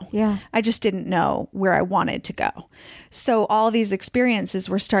to go. Yeah. I just didn't know where I wanted to go. So all these experiences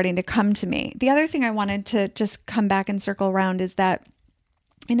were starting to come to me. The other thing I wanted to just come back and circle around is that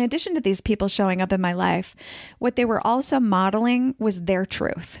in addition to these people showing up in my life, what they were also modeling was their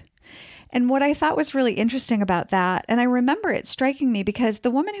truth. And what I thought was really interesting about that, and I remember it striking me, because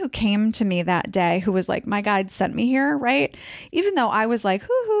the woman who came to me that day, who was like, my guide sent me here, right? Even though I was like,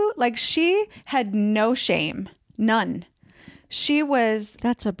 hoo-hoo, like she had no shame, none.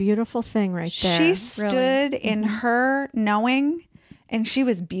 That's a beautiful thing right there. She stood in her knowing, and she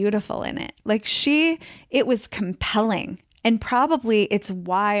was beautiful in it. Like it was compelling. And probably it's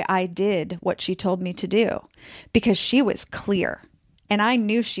why I did what she told me to do, because she was clear. And I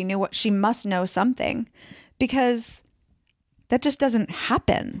knew she knew what she must know something, because that just doesn't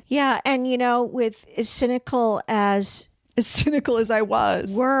happen. Yeah. And, with as cynical as I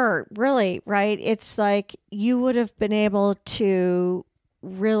was, were really, right? It's like you would have been able to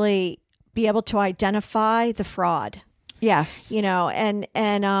really be able to identify the fraud. Yes. And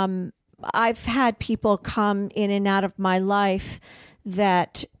I've had people come in and out of my life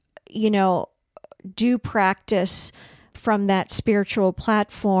that, do practice from that spiritual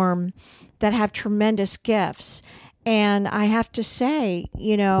platform, that have tremendous gifts. And I have to say,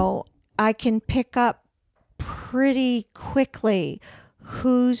 I can pick up pretty quickly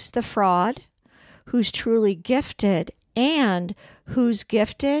who's the fraud, who's truly gifted, and who's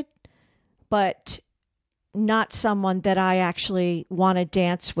gifted, but not someone that I actually want to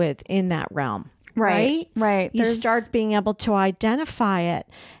dance with in that realm. Right. You start being able to identify it.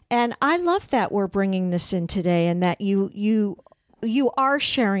 And I love that we're bringing this in today, and that you are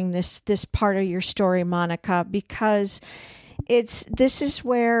sharing this part of your story, Monica, because this is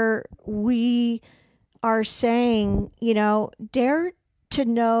where we are saying, dare to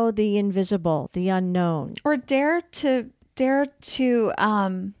know the invisible, the unknown, or dare to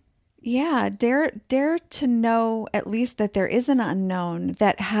know at least that there is an unknown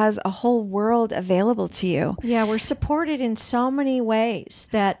that has a whole world available to you. Yeah, we're supported in so many ways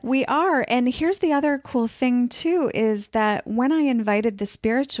that we are. And here's the other cool thing too, is that when I invited the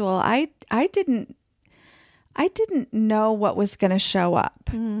spiritual, I didn't know what was going to show up.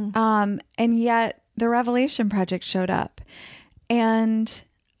 And yet the Revelation Project showed up. And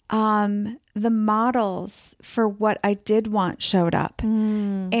the models for what I did want showed up.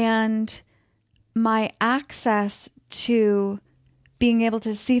 And my access to being able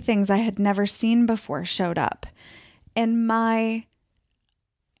to see things I had never seen before showed up. And my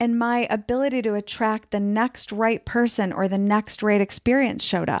ability to attract the next right person or the next right experience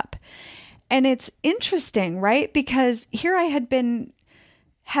showed up. And it's interesting, right? Because here I had been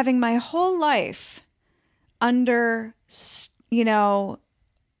having my whole life under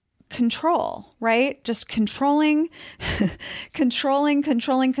control, right? Just controlling, controlling,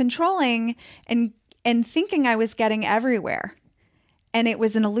 and thinking I was getting everywhere. And it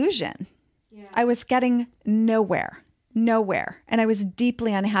was an illusion. Yeah. I was getting nowhere. And I was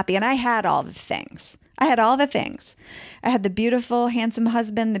deeply unhappy. And I had all the things. I had the beautiful, handsome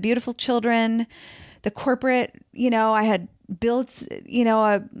husband, the beautiful children, the corporate, I had built,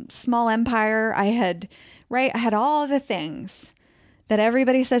 a small empire. I had all the things that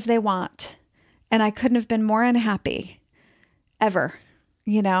everybody says they want. And I couldn't have been more unhappy ever,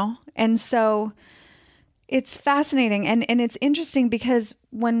 And so it's fascinating. And it's interesting because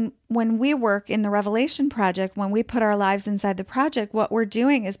when we work in the Revelation Project, when we put our lives inside the project, what we're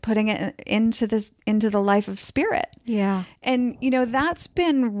doing is putting it into the life of spirit. Yeah. And, that's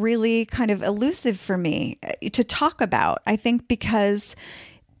been really kind of elusive for me to talk about, I think, because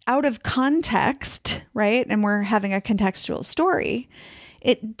out of context, right? And we're having a contextual story.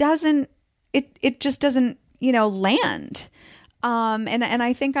 It just doesn't, land. And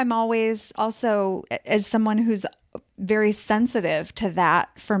I think I'm always also, as someone who's very sensitive to that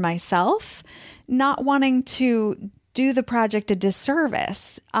for myself, not wanting to do the project a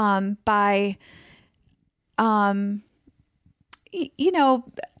disservice by,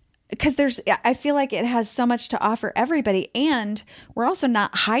 because I feel like it has so much to offer everybody. And we're also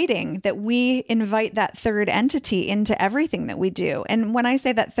not hiding that we invite that third entity into everything that we do. And when I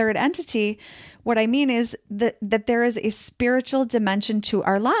say that third entity, what I mean is that there is a spiritual dimension to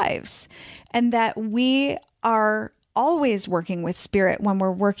our lives, and that we are always working with spirit when we're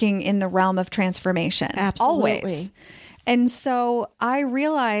working in the realm of transformation. Absolutely. Always. And so I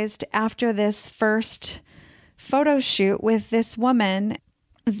realized after this first photo shoot with this woman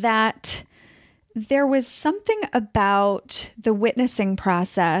that there was something about the witnessing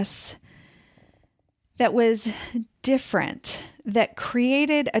process that was different, that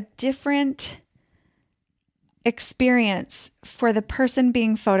created a different experience for the person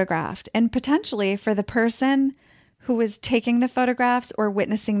being photographed, and potentially for the person who was taking the photographs or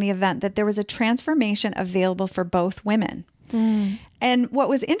witnessing the event, that there was a transformation available for both women. Mm. And what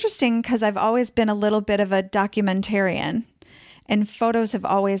was interesting, because I've always been a little bit of a documentarian, and photos have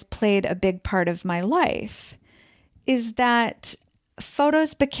always played a big part of my life, is that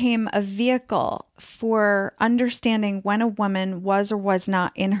photos became a vehicle for understanding when a woman was or was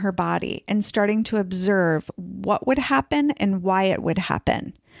not in her body, and starting to observe what would happen and why it would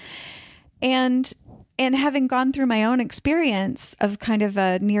happen. And having gone through my own experience of kind of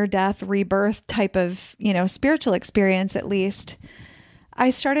a near-death rebirth type of, spiritual experience, at least,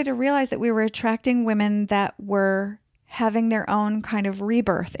 I started to realize that we were attracting women that were having their own kind of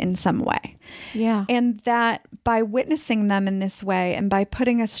rebirth in some way. Yeah. And that by witnessing them in this way, and by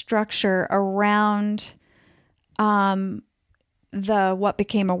putting a structure around what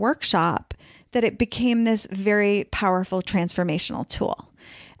became a workshop, that it became this very powerful transformational tool.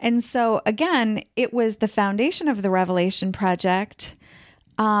 And so again, it was the foundation of the Revelation Project,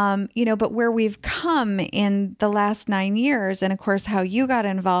 but where we've come in the last 9 years, and of course how you got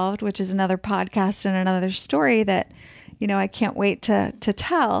involved, which is another podcast and another story that, I can't wait to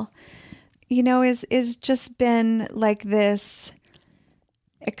tell, is just been like this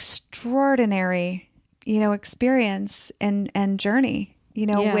extraordinary, experience and journey,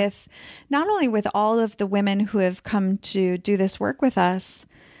 with not only with all of the women who have come to do this work with us,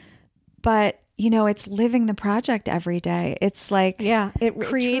 but it's living the project every day. It's like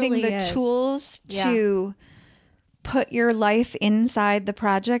creating the tools to put your life inside the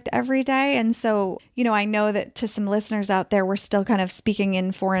project every day. And so, I know that to some listeners out there, we're still kind of speaking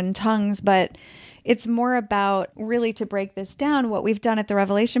in foreign tongues, but it's more about, really, to break this down, what we've done at the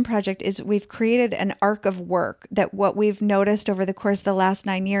Revelation Project is we've created an arc of work, that what we've noticed over the course of the last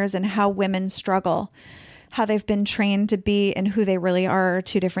 9 years, and how women struggle, how they've been trained to be and who they really are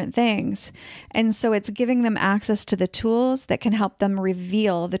two different things. And so it's giving them access to the tools that can help them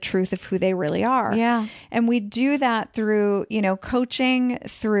reveal the truth of who they really are. Yeah. And we do that through, coaching,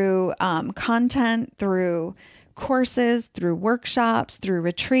 through content, through courses, through workshops, through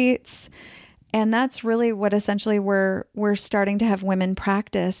retreats. And that's really what essentially we're starting to have women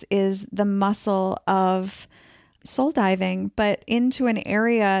practice, is the muscle of soul diving, but into an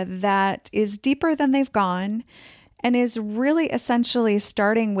area that is deeper than they've gone, and is really essentially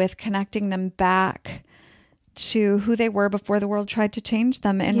starting with connecting them back to who they were before the world tried to change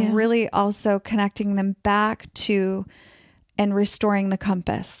them, and really also connecting them back to and restoring the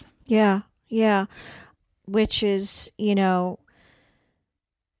compass. Yeah. Yeah. Which is,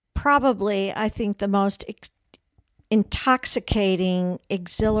 probably, I think, the most intoxicating,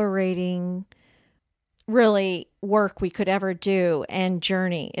 exhilarating really work we could ever do and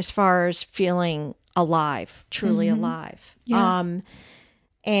journey as far as feeling alive, truly alive. Yeah.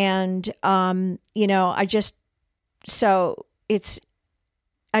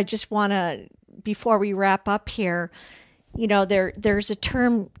 I just want to, before we wrap up here, there's a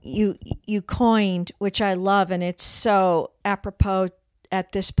term you coined, which I love, and it's so apropos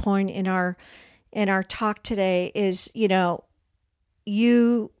at this point in our talk today, is,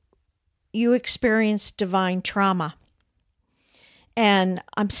 you experienced divine trauma. And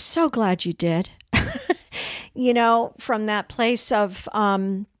I'm so glad you did. From that place of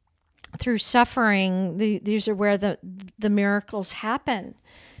through suffering, these are where the miracles happen.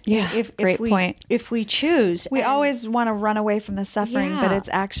 Yeah, great point. If we choose. We always want to run away from the suffering, but it's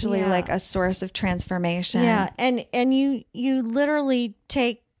actually like a source of transformation. Yeah, and you literally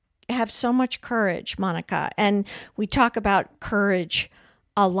have so much courage, Monica. And we talk about courage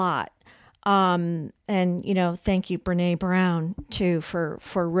a lot. And thank you, Brene Brown, too, for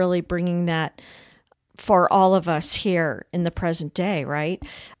really bringing that for all of us here in the present day, right?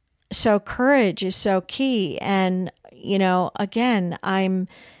 So courage is so key. And, again, I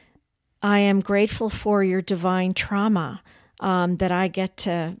am grateful for your divine trauma, that I get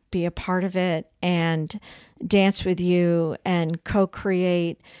to be a part of it and dance with you and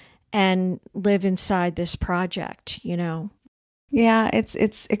co-create and live inside this project, Yeah,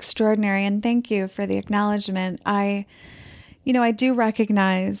 it's extraordinary. And thank you for the acknowledgement. I do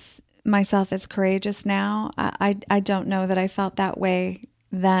recognize myself as courageous now. I don't know that I felt that way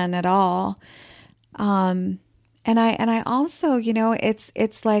then at all. And I also,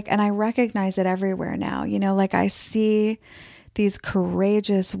 it's like, and I recognize it everywhere now, like I see these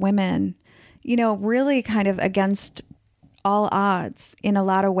courageous women, really kind of against all odds in a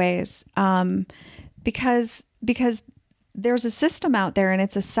lot of ways. Because there's a system out there and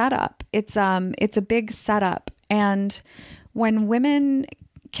it's a setup. It's a big setup. And when women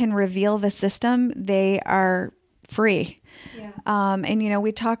can reveal the system, they are free. Yeah. And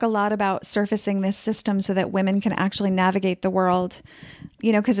we talk a lot about surfacing this system so that women can actually navigate the world,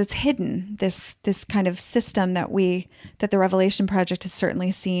 because it's hidden, this kind of system that the Revelation Project has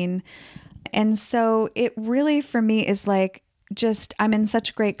certainly seen. And so it really, for me, is like, I'm in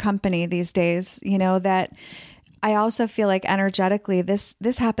such great company these days, that I also feel like energetically this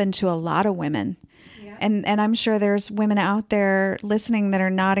happened to a lot of women. Yeah. And I'm sure there's women out there listening that are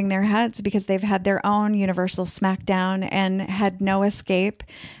nodding their heads because they've had their own universal smackdown and had no escape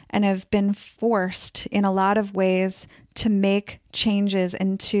and have been forced in a lot of ways to make changes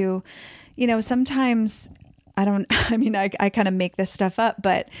and to, sometimes I kind of make this stuff up,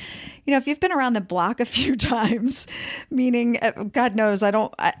 but if you've been around the block a few times, meaning God knows I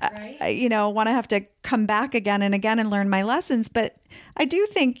don't, want to have to come back again and again and learn my lessons. But I do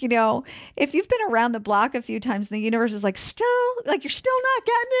think, if you've been around the block a few times, the universe is like, you're still not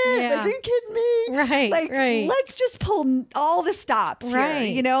getting it. Yeah. Like, are you kidding me? Right. Let's just pull all the stops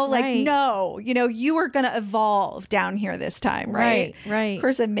here, no, you are going to evolve down here this time. Right. Of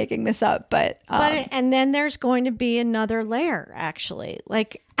course I'm making this up, but and then there's going to be another layer, actually.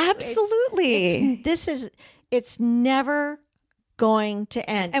 Like, absolutely. It's never going to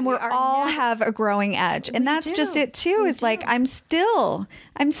end. And we all have a growing edge. And that's just it too, is like, I'm still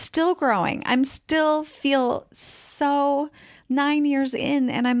growing. I'm still feel so 9 years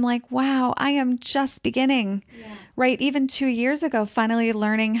in. And I'm like, wow, I am just beginning, right? Even 2 years ago, finally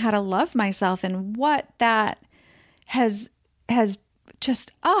learning how to love myself and what that has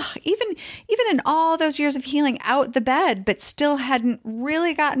just, even in all those years of healing out the bed, but still hadn't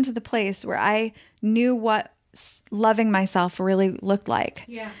really gotten to the place where I knew what loving myself really looked like.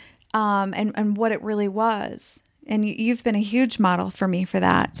 Yeah. And what it really was. And you've been a huge model for me for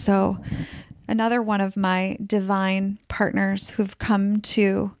that. So another one of my divine partners who've come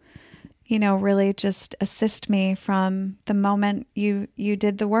to, really just assist me from the moment you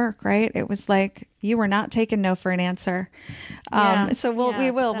did the work, right? It was like, you were not taking no for an answer. So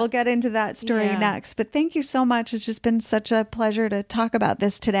we'll get into that story next, but thank you so much. It's just been such a pleasure to talk about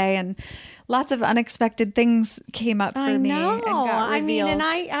this today, and lots of unexpected things came up for me and got revealed. And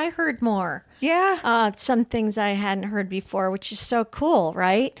I heard more. Yeah. Some things I hadn't heard before, which is so cool,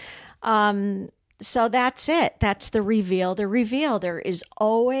 right? So that's it. That's the reveal. There is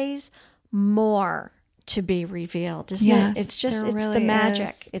always more to be revealed, isn't it? It's the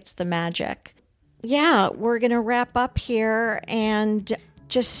magic. It's the magic. Yeah, we're going to wrap up here and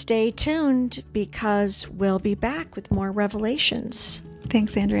just stay tuned because we'll be back with more revelations.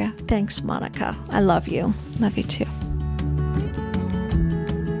 Thanks, Andrea. Thanks, Monica. I love you. Love you too.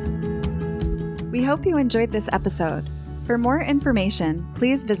 We hope you enjoyed this episode. For For more information,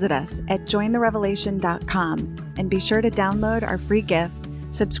 please visit us at jointherevelation.com and be sure to download our free gift,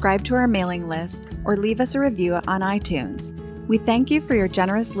 subscribe to our mailing list, or leave us a review on iTunes. We thank you for your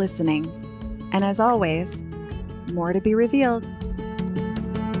generous listening. And as always, more to be revealed.